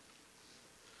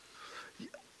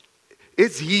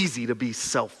 It's easy to be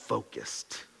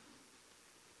self-focused.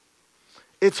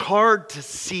 It's hard to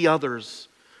see others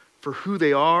for who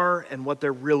they are and what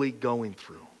they're really going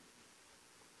through.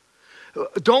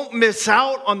 Don't miss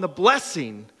out on the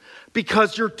blessing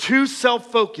because you're too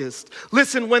self-focused.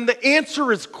 Listen, when the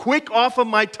answer is quick off of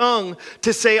my tongue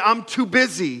to say I'm too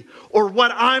busy, or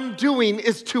what I'm doing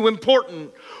is too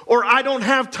important, or I don't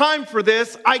have time for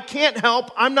this, I can't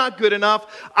help, I'm not good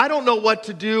enough, I don't know what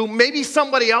to do, maybe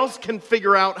somebody else can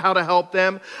figure out how to help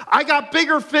them, I got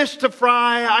bigger fish to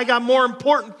fry, I got more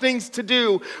important things to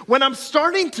do. When I'm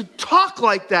starting to talk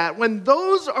like that, when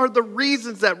those are the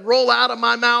reasons that roll out of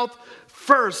my mouth,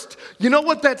 first, you know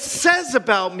what that says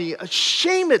about me?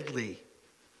 Ashamedly.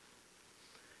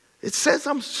 It says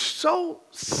I'm so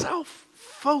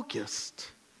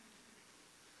self-focused.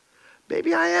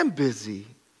 Maybe I am busy,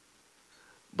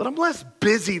 but I'm less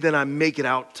busy than I make it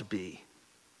out to be.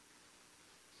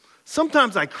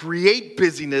 Sometimes I create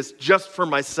busyness just for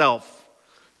myself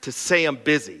to say I'm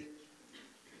busy.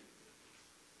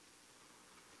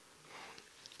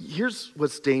 Here's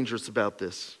what's dangerous about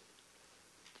this.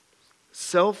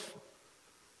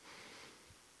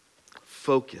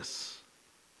 Self-focus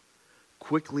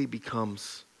quickly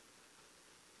becomes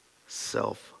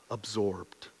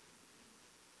self-absorbed.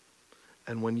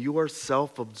 And when you are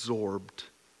self-absorbed,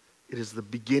 it is the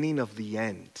beginning of the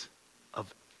end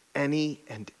of any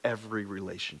and every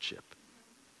relationship.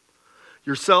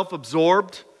 You're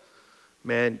self-absorbed,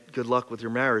 man, good luck with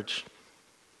your marriage.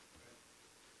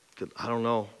 I don't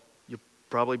know. You'll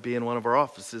probably be in one of our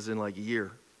offices in like a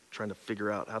year trying to figure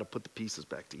out how to put the pieces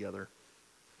back together.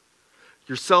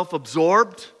 You're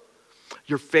self-absorbed.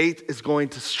 Your faith is going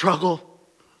to struggle.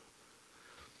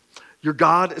 Your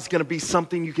God is going to be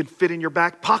something you can fit in your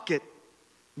back pocket,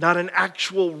 not an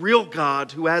actual real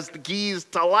God who has the keys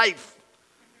to life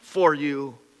for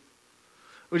you.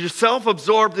 When you're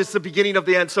self-absorbed, it's the beginning of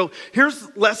the end. So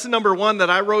here's lesson number 1 that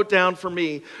I wrote down for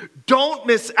me. Don't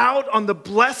miss out on the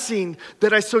blessing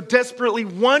that I so desperately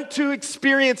want to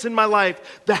experience in my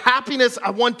life, the happiness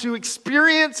I want to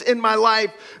experience in my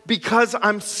life because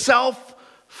I'm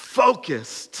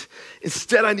self-focused.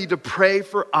 Instead, I need to pray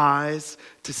for eyes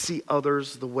to see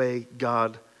others the way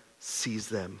God sees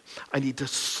them. I need to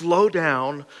slow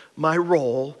down my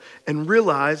role and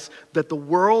realize that the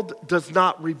world does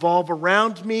not revolve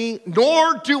around me,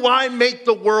 nor do I make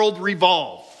the world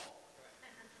revolve.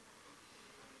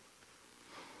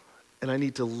 And I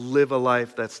need to live a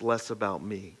life that's less about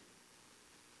me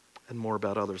and more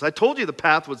about others. I told you the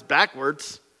path was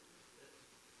backwards.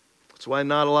 That's why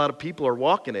not a lot of people are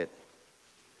walking it.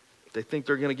 They think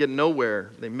they're going to get nowhere.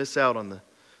 They miss out on the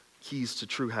keys to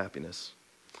true happiness.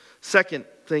 Second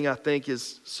thing I think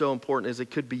is so important is it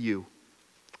could be you.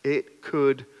 It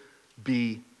could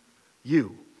be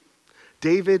you.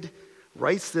 David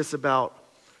writes this about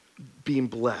being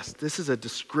blessed. This is a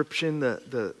description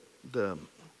the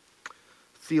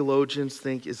theologians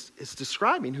think is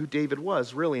describing who David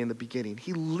was really in the beginning.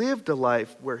 He lived a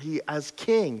life where he, as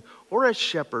king or as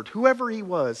shepherd, whoever he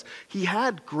was, he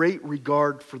had great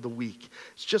regard for the weak.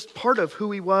 It's just part of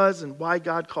who he was and why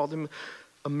God called him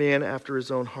a man after his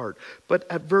own heart. But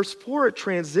at verse 4, it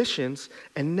transitions,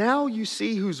 and now you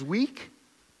see who's weak.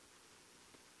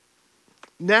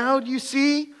 Now do you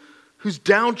see who's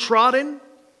downtrodden?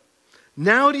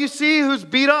 Now do you see who's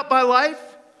beat up by life?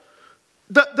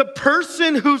 The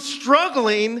person who's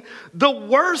struggling the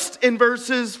worst in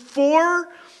verses 4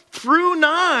 through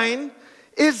 9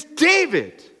 is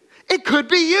David. It could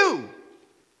be you.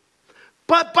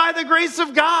 But by the grace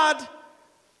of God,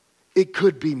 it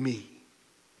could be me.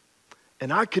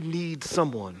 And I could need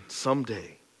someone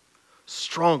someday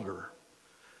stronger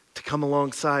to come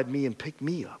alongside me and pick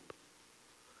me up,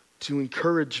 to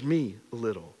encourage me a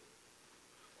little,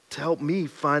 to help me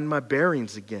find my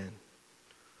bearings again.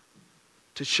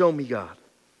 to show me God.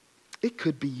 It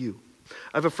could be you.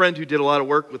 I have a friend who did a lot of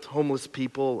work with homeless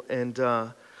people, and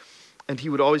he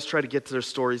would always try to get to their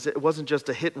stories. It wasn't just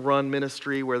a hit-and-run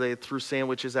ministry where they threw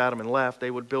sandwiches at them and left.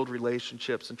 They would build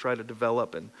relationships and try to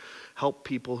develop and help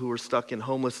people who were stuck in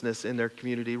homelessness in their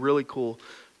community. Really cool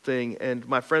thing. And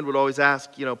my friend would always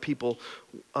ask, people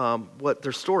what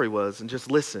their story was and just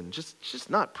listen. Just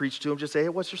not preach to them. Just say, hey,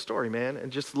 what's your story, man?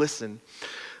 And just listen.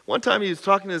 One time he was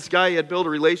talking to this guy he had built a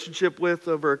relationship with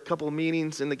over a couple of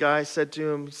meetings, and the guy said to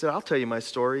him, he said, I'll tell you my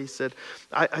story. He said,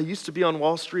 I used to be on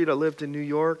Wall Street. I lived in New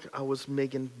York. I was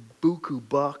making buku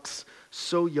bucks,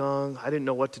 so young. I didn't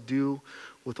know what to do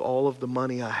with all of the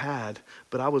money I had,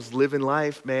 but I was living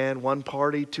life, man, one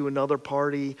party to another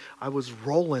party. I was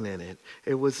rolling in it.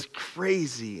 It was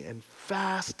crazy and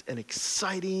fast and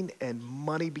exciting, and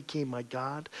money became my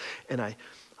God. And I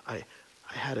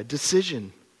had a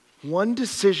decision. One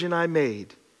decision I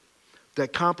made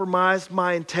that compromised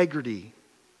my integrity,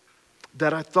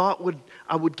 that I thought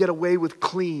I would get away with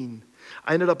clean.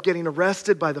 I ended up getting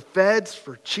arrested by the feds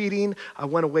for cheating. I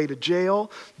went away to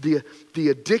jail. The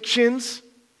addictions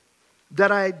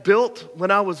that I built when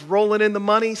I was rolling in the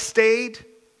money stayed.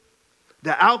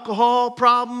 The alcohol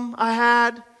problem I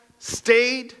had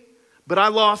stayed, but I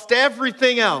lost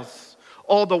everything else.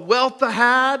 All the wealth I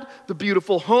had, the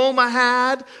beautiful home I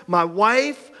had, my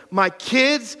wife, my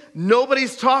kids,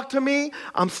 nobody's talked to me.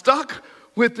 I'm stuck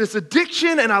with this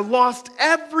addiction, and I lost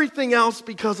everything else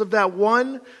because of that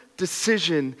one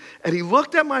decision. And he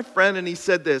looked at my friend and he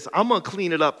said this, I'm going to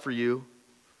clean it up for you.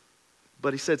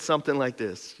 But he said something like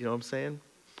this, you know what I'm saying?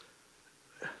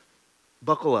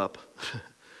 Buckle up.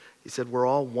 He said, we're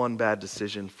all one bad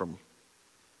decision from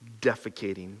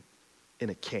defecating in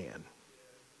a can.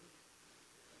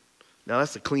 Now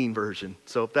that's the clean version.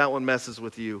 So if that one messes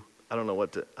with you, I don't know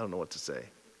what to say.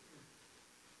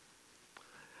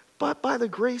 But by the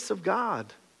grace of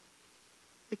God,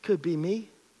 it could be me.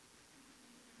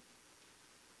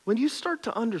 When you start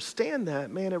to understand that,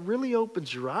 man, it really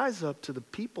opens your eyes up to the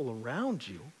people around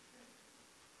you.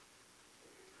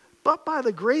 But by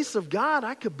the grace of God,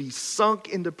 I could be sunk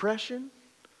in depression.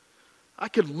 I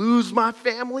could lose my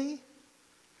family.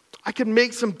 I could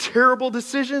make some terrible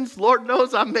decisions. Lord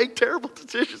knows I make terrible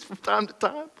decisions from time to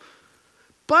time.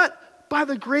 But by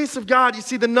the grace of God, you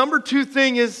see, the number two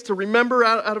thing is to remember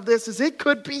out of this is it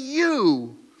could be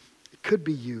you. It could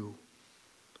be you.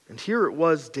 And here it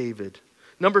was David.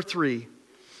 Number three,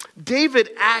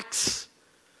 David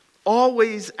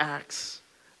always acts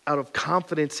out of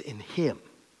confidence in him.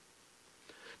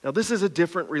 Now, this is a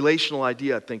different relational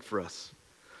idea, I think, for us.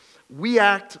 We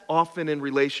act often in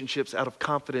relationships out of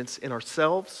confidence in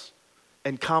ourselves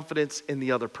and confidence in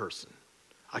the other person.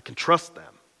 I can trust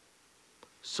them.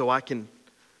 So I can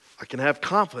have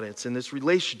confidence in this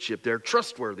relationship. They're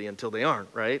trustworthy until they aren't,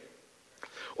 right?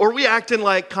 Or we act in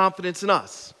like confidence in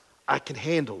us. I can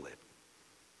handle it.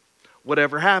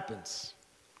 Whatever happens,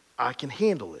 I can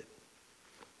handle it.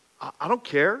 I don't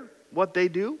care what they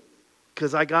do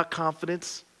because I got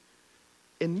confidence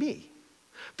in me.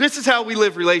 This is how we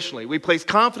live relationally. We place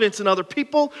confidence in other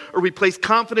people or we place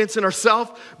confidence in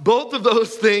ourselves. Both of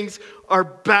those things are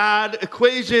bad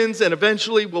equations and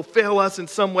eventually will fail us in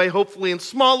some way, hopefully in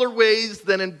smaller ways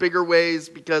than in bigger ways,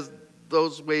 because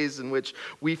those ways in which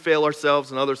we fail ourselves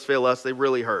and others fail us, they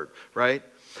really hurt, right?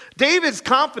 David's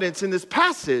confidence in this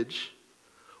passage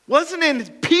wasn't in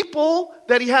people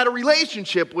that he had a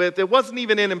relationship with. It wasn't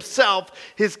even in himself.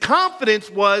 His confidence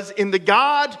was in the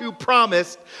God who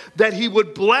promised that he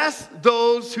would bless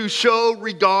those who show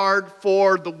regard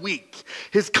for the weak.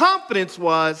 His confidence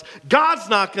was God's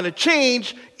not going to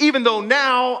change, even though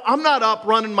now I'm not up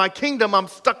running my kingdom. I'm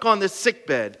stuck on this sick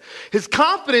bed. His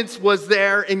confidence was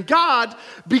there in God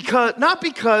not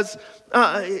because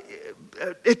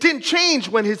it didn't change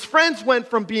when his friends went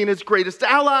from being his greatest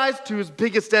allies to his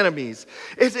biggest enemies.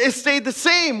 It stayed the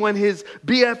same when his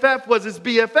BFF was his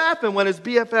BFF and when his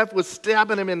BFF was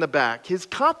stabbing him in the back. His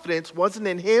confidence wasn't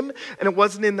in him and it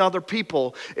wasn't in other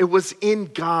people. It was in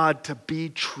God to be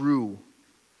true.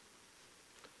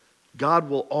 God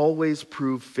will always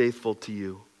prove faithful to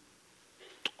you.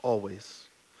 Always.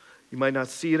 You might not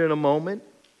see it in a moment.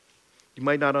 You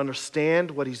might not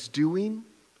understand what he's doing,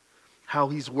 how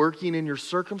he's working in your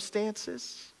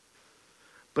circumstances.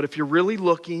 But if you're really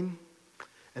looking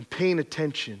and paying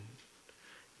attention,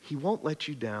 he won't let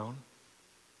you down.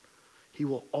 He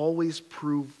will always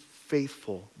prove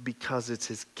faithful because it's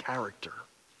his character.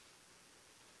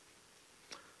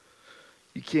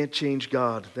 You can't change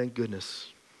God, thank goodness.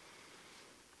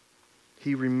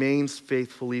 He remains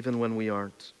faithful even when we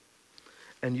aren't.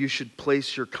 And you should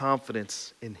place your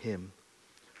confidence in him.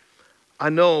 I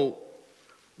know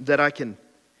that I can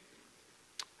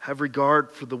have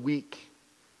regard for the weak.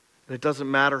 And it doesn't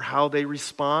matter how they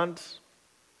respond.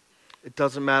 It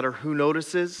doesn't matter who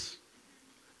notices.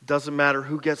 It doesn't matter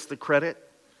who gets the credit.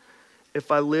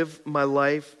 If I live my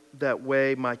life that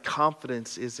way, my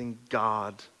confidence is in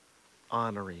God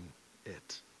honoring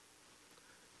it,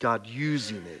 God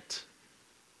using it,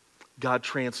 God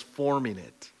transforming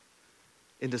it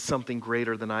into something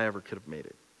greater than I ever could have made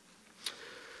it.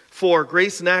 4,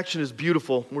 grace in action is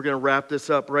beautiful. We're going to wrap this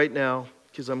up right now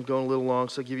because I'm going a little long,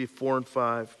 so I'll give you 4 and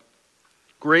 5.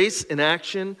 Grace in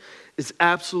action is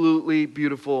absolutely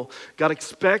beautiful. God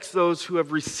expects those who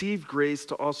have received grace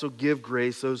to also give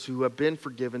grace, those who have been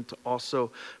forgiven to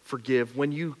also forgive.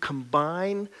 When you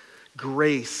combine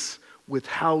grace with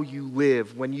how you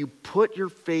live, when you put your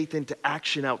faith into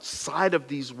action outside of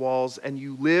these walls and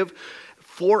you live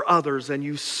for others and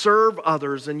you serve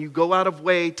others and you go out of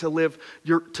way to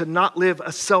not live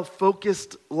a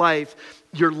self-focused life,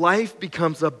 your life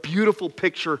becomes a beautiful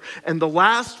picture. And the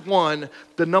last one,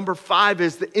 the number 5,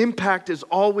 is the impact is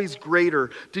always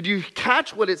greater. Did you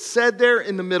catch what it said there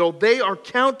in the middle? They are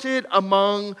counted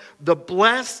among the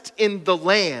blessed in the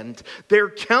land. They're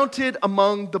counted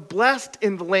among the blessed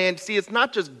in the land. See, it's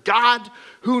not just God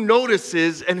who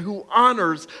notices and who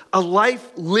honors a life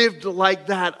lived like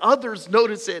that. Others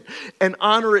notice it and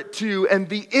honor it too. And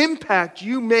the impact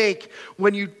you make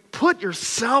when you put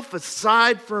yourself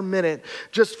aside for a minute,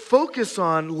 just focus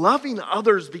on loving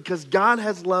others because God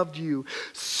has loved you,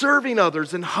 serving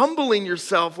others and humbling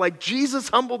yourself like Jesus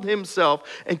humbled himself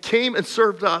and came and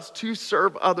served us to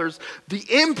serve others. The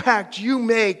impact you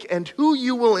make and who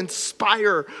you will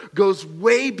inspire goes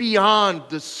way beyond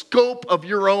the scope of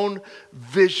your own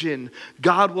vision.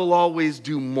 God will always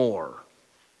do more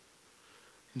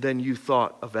than you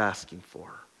thought of asking for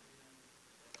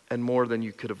and more than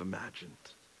you could have imagined.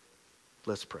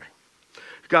 Let's pray.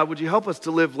 God, would you help us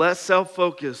to live less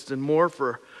self-focused and more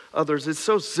for others? It's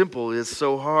so simple. It's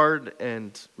so hard.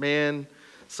 And man,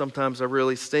 sometimes I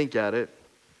really stink at it.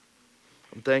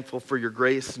 I'm thankful for your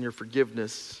grace and your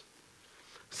forgiveness.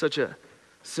 Such a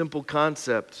simple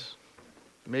concept.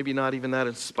 Maybe not even that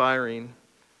inspiring,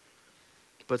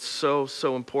 but so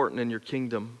important in your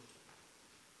kingdom.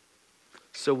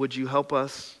 So would you help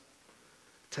us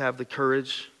to have the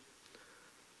courage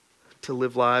to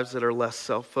live lives that are less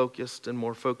self-focused and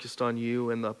more focused on you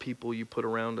and the people you put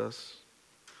around us.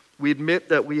 We admit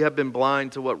that we have been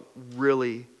blind to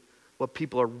what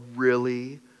people are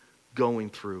really going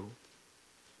through.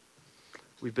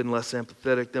 We've been less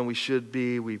empathetic than we should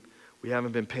be. We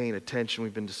haven't been paying attention.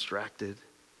 We've been distracted.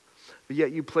 But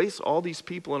yet you place all these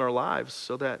people in our lives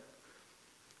so that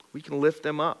we can lift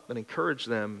them up and encourage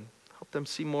them, help them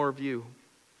see more of you.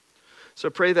 So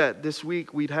I pray that this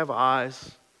week we'd have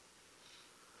eyes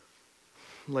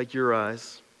like your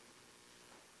eyes.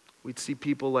 We'd see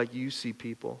people like you see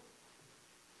people.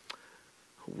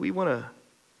 We want to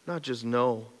not just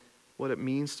know what it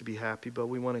means to be happy, but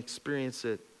we want to experience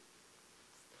it.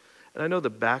 And I know the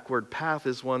backward path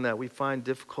is one that we find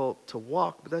difficult to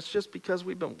walk, but that's just because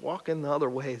we've been walking the other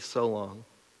way so long.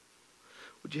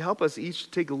 Would you help us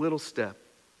each take a little step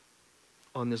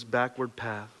on this backward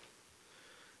path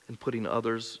and putting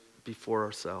others before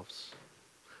ourselves?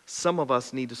 Some of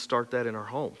us need to start that in our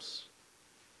homes.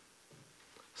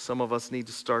 Some of us need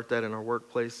to start that in our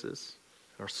workplaces,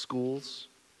 in our schools.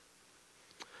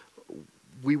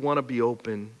 We want to be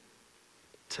open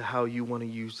to how you want to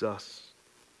use us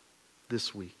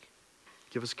this week.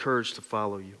 Give us courage to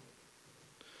follow you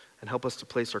and help us to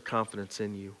place our confidence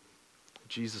in you. In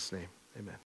Jesus' name,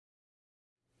 amen.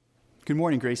 Good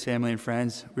morning, Grace family and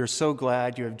friends. We are so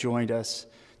glad you have joined us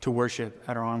to worship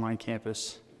at our online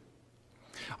campus.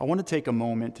 I want to take a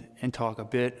moment and talk a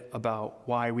bit about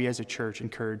why we as a church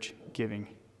encourage giving.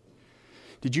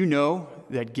 Did you know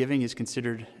that giving is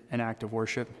considered an act of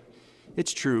worship?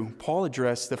 It's true. Paul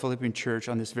addressed the Philippian church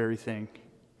on this very thing.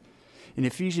 In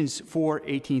Ephesians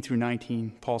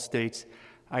 4:18-19, Paul states,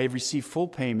 "I have received full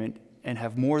payment and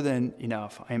have more than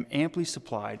enough. I am amply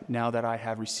supplied now that I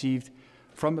have received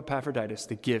from Epaphroditus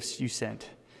the gifts you sent.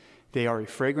 They are a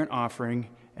fragrant offering,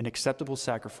 an acceptable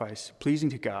sacrifice, pleasing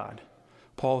to God."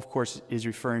 Paul, of course, is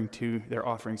referring to their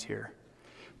offerings here.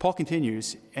 Paul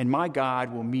continues, "And my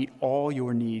God will meet all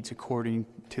your needs according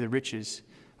to the riches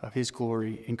of his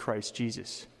glory in Christ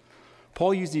Jesus."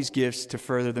 Paul used these gifts to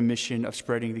further the mission of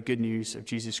spreading the good news of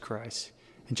Jesus Christ.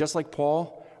 And just like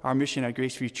Paul, our mission at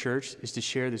Grace Free Church is to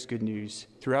share this good news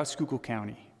throughout Schuylkill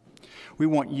County. We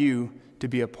want you to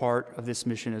be a part of this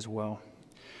mission as well.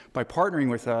 By partnering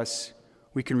with us,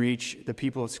 we can reach the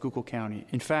people of Schuylkill County.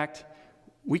 In fact,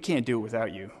 we can't do it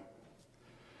without you.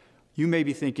 You may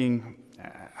be thinking,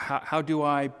 how do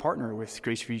I partner with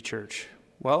Grace Free Church?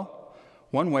 Well,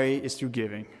 one way is through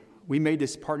giving. We made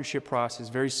this partnership process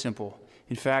very simple.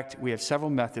 In fact, we have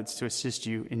several methods to assist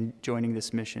you in joining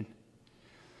this mission.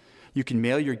 You can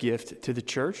mail your gift to the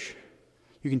church.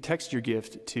 You can text your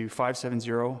gift to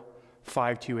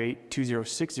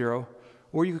 570-528-2060,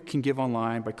 or you can give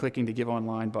online by clicking the Give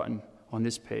Online button on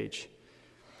this page.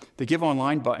 The Give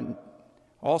Online button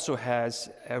also has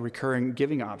a recurring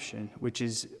giving option, which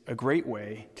is a great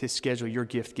way to schedule your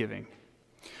gift giving.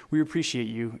 We appreciate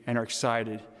you and are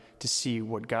excited to see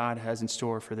what God has in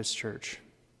store for this church.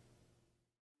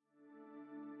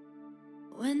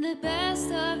 When the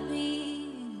best of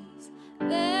me is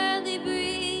barely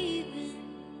breathing,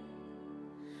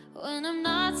 when I'm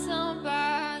not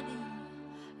somebody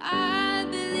I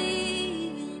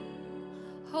believe in,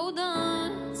 hold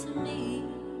on to me.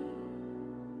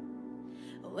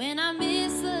 When I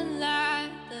miss the light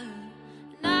the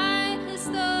night has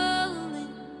stolen,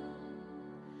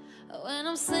 when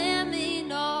I'm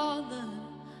slamming all the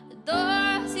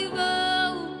doors you've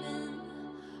opened,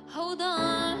 hold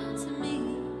on to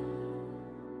me.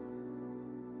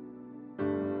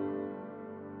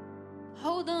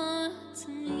 Hold on to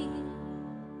me.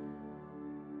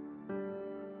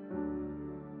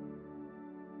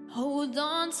 Hold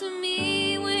on to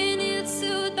me when it's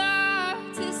too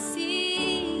dark to see.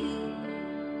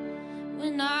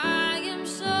 When I am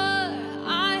sure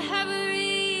I have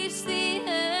reached the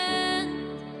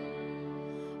end.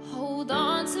 Hold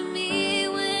on to me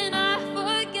when I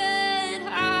forget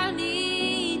I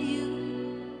need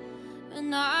you.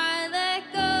 When I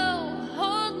let go,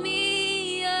 hold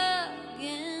me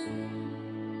again.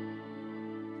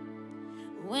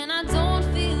 When I don't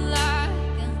feel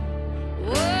like I'm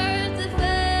worth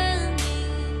defending.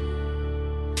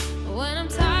 When I'm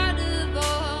tired of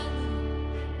all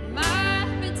my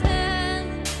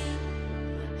pretending.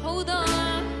 Hold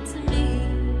on to me.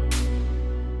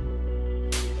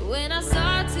 When I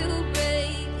start to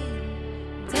break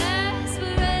in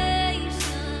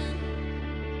desperation,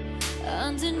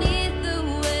 underneath the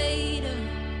weight of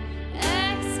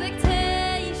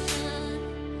expectation,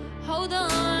 hold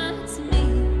on to me.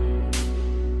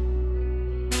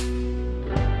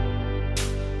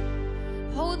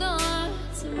 Hold on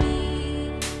to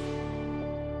me.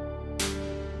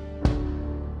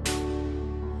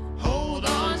 Hold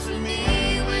on to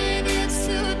me when it's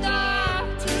too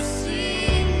dark to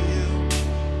see you.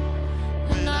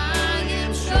 When I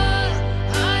am sure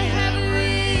I have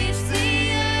reached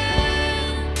the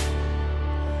end.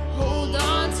 Hold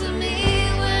on to me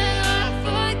when I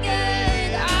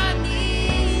forget I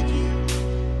need you.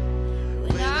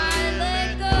 When I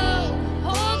let go,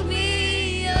 hold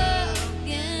me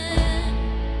again.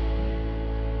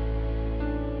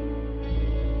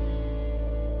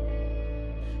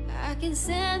 I can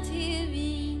stand here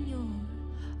in your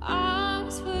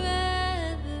arms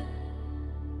forever,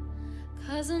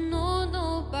 'cause I know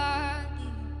nobody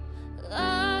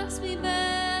loves me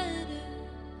better.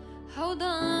 Hold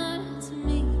on to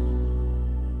me.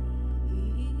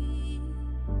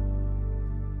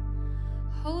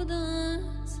 Hold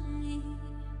on to me.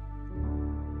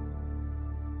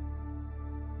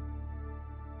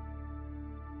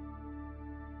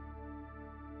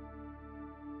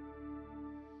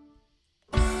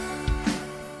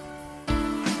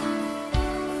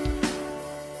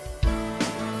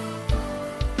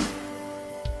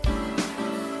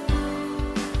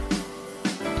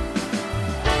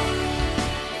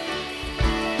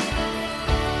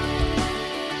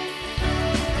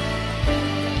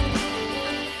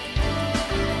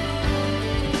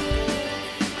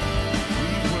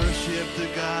 We worship the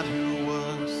God who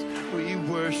was. We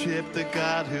worship the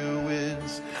God who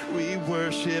is. We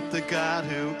worship the God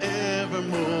who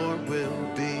evermore will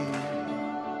be.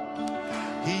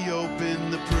 He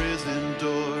opened the prison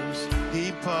doors.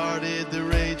 He parted the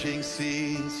raging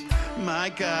seas. My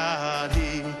God,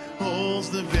 He holds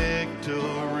the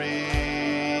victory.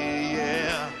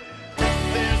 Yeah.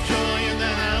 There's joy in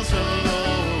the house of the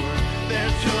Lord.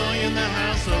 There's joy in the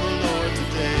house of the Lord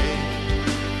today.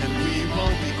 And we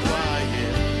won't be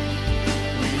quiet.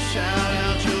 We shout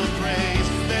out your praise.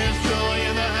 There's joy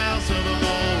in the house of the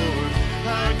Lord.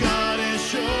 Our God is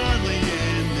surely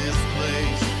in this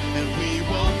place. And we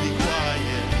won't be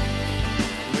quiet.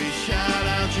 We shout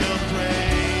out your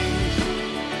praise.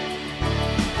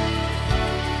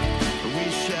 We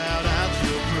shout out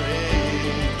your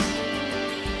praise.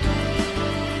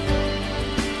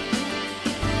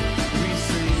 We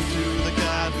sing to the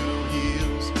God who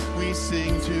heals. We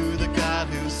sing to the God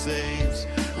who saves.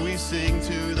 We sing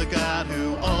to the God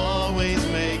who always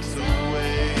makes a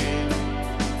way.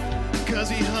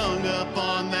 up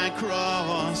on that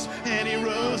cross and he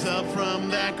rose up from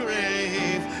that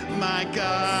grave. My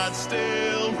God,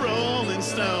 still rolling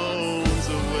stones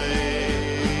away.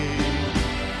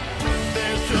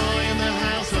 There's joy in the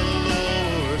house of the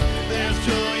Lord. There's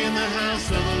joy in the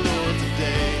house of the Lord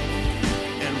today.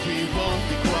 And we won't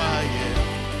be quiet.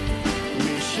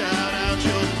 We shout out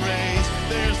your praise.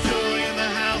 There's joy in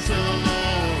the house of the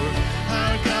Lord.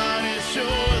 Our God is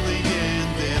surely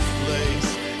in this place.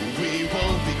 We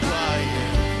won't be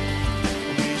quiet.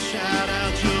 We shout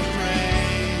out your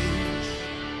praise.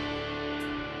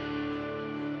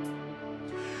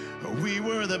 We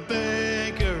were the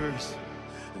beggars,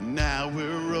 now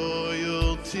we're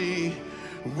royalty.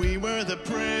 We were the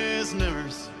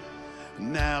prisoners,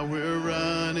 now we're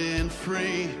running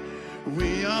free.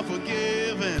 We are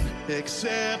forgiven,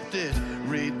 accepted,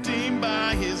 redeemed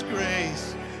by his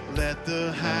grace. Let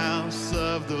the house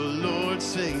of the Lord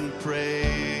sing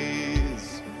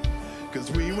praise.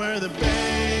 'Cause we were the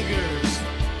beggars,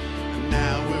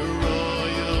 now we're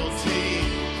royalty.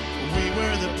 We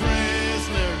were the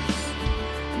prisoners,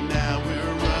 now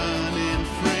we're running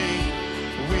free.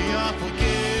 We are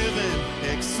forgiven,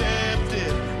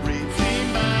 accepted,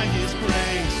 redeemed by his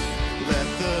grace. Let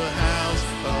the house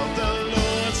of the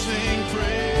Lord sing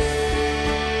praise.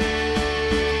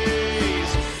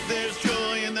 There's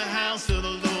joy in the house of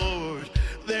the Lord.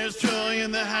 There's joy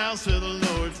in the house of the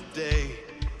Lord today.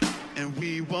 And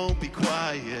we won't be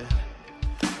quiet.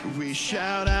 We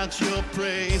shout out your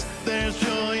praise. There's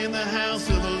joy in the house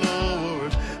of the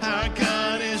Lord. Our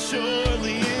God is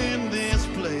surely in this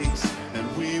place. And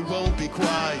we won't be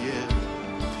quiet.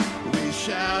 We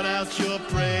shout out your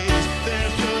praise.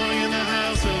 There's joy in the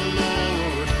house of the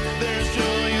Lord. There's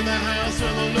joy in the house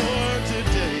of the Lord.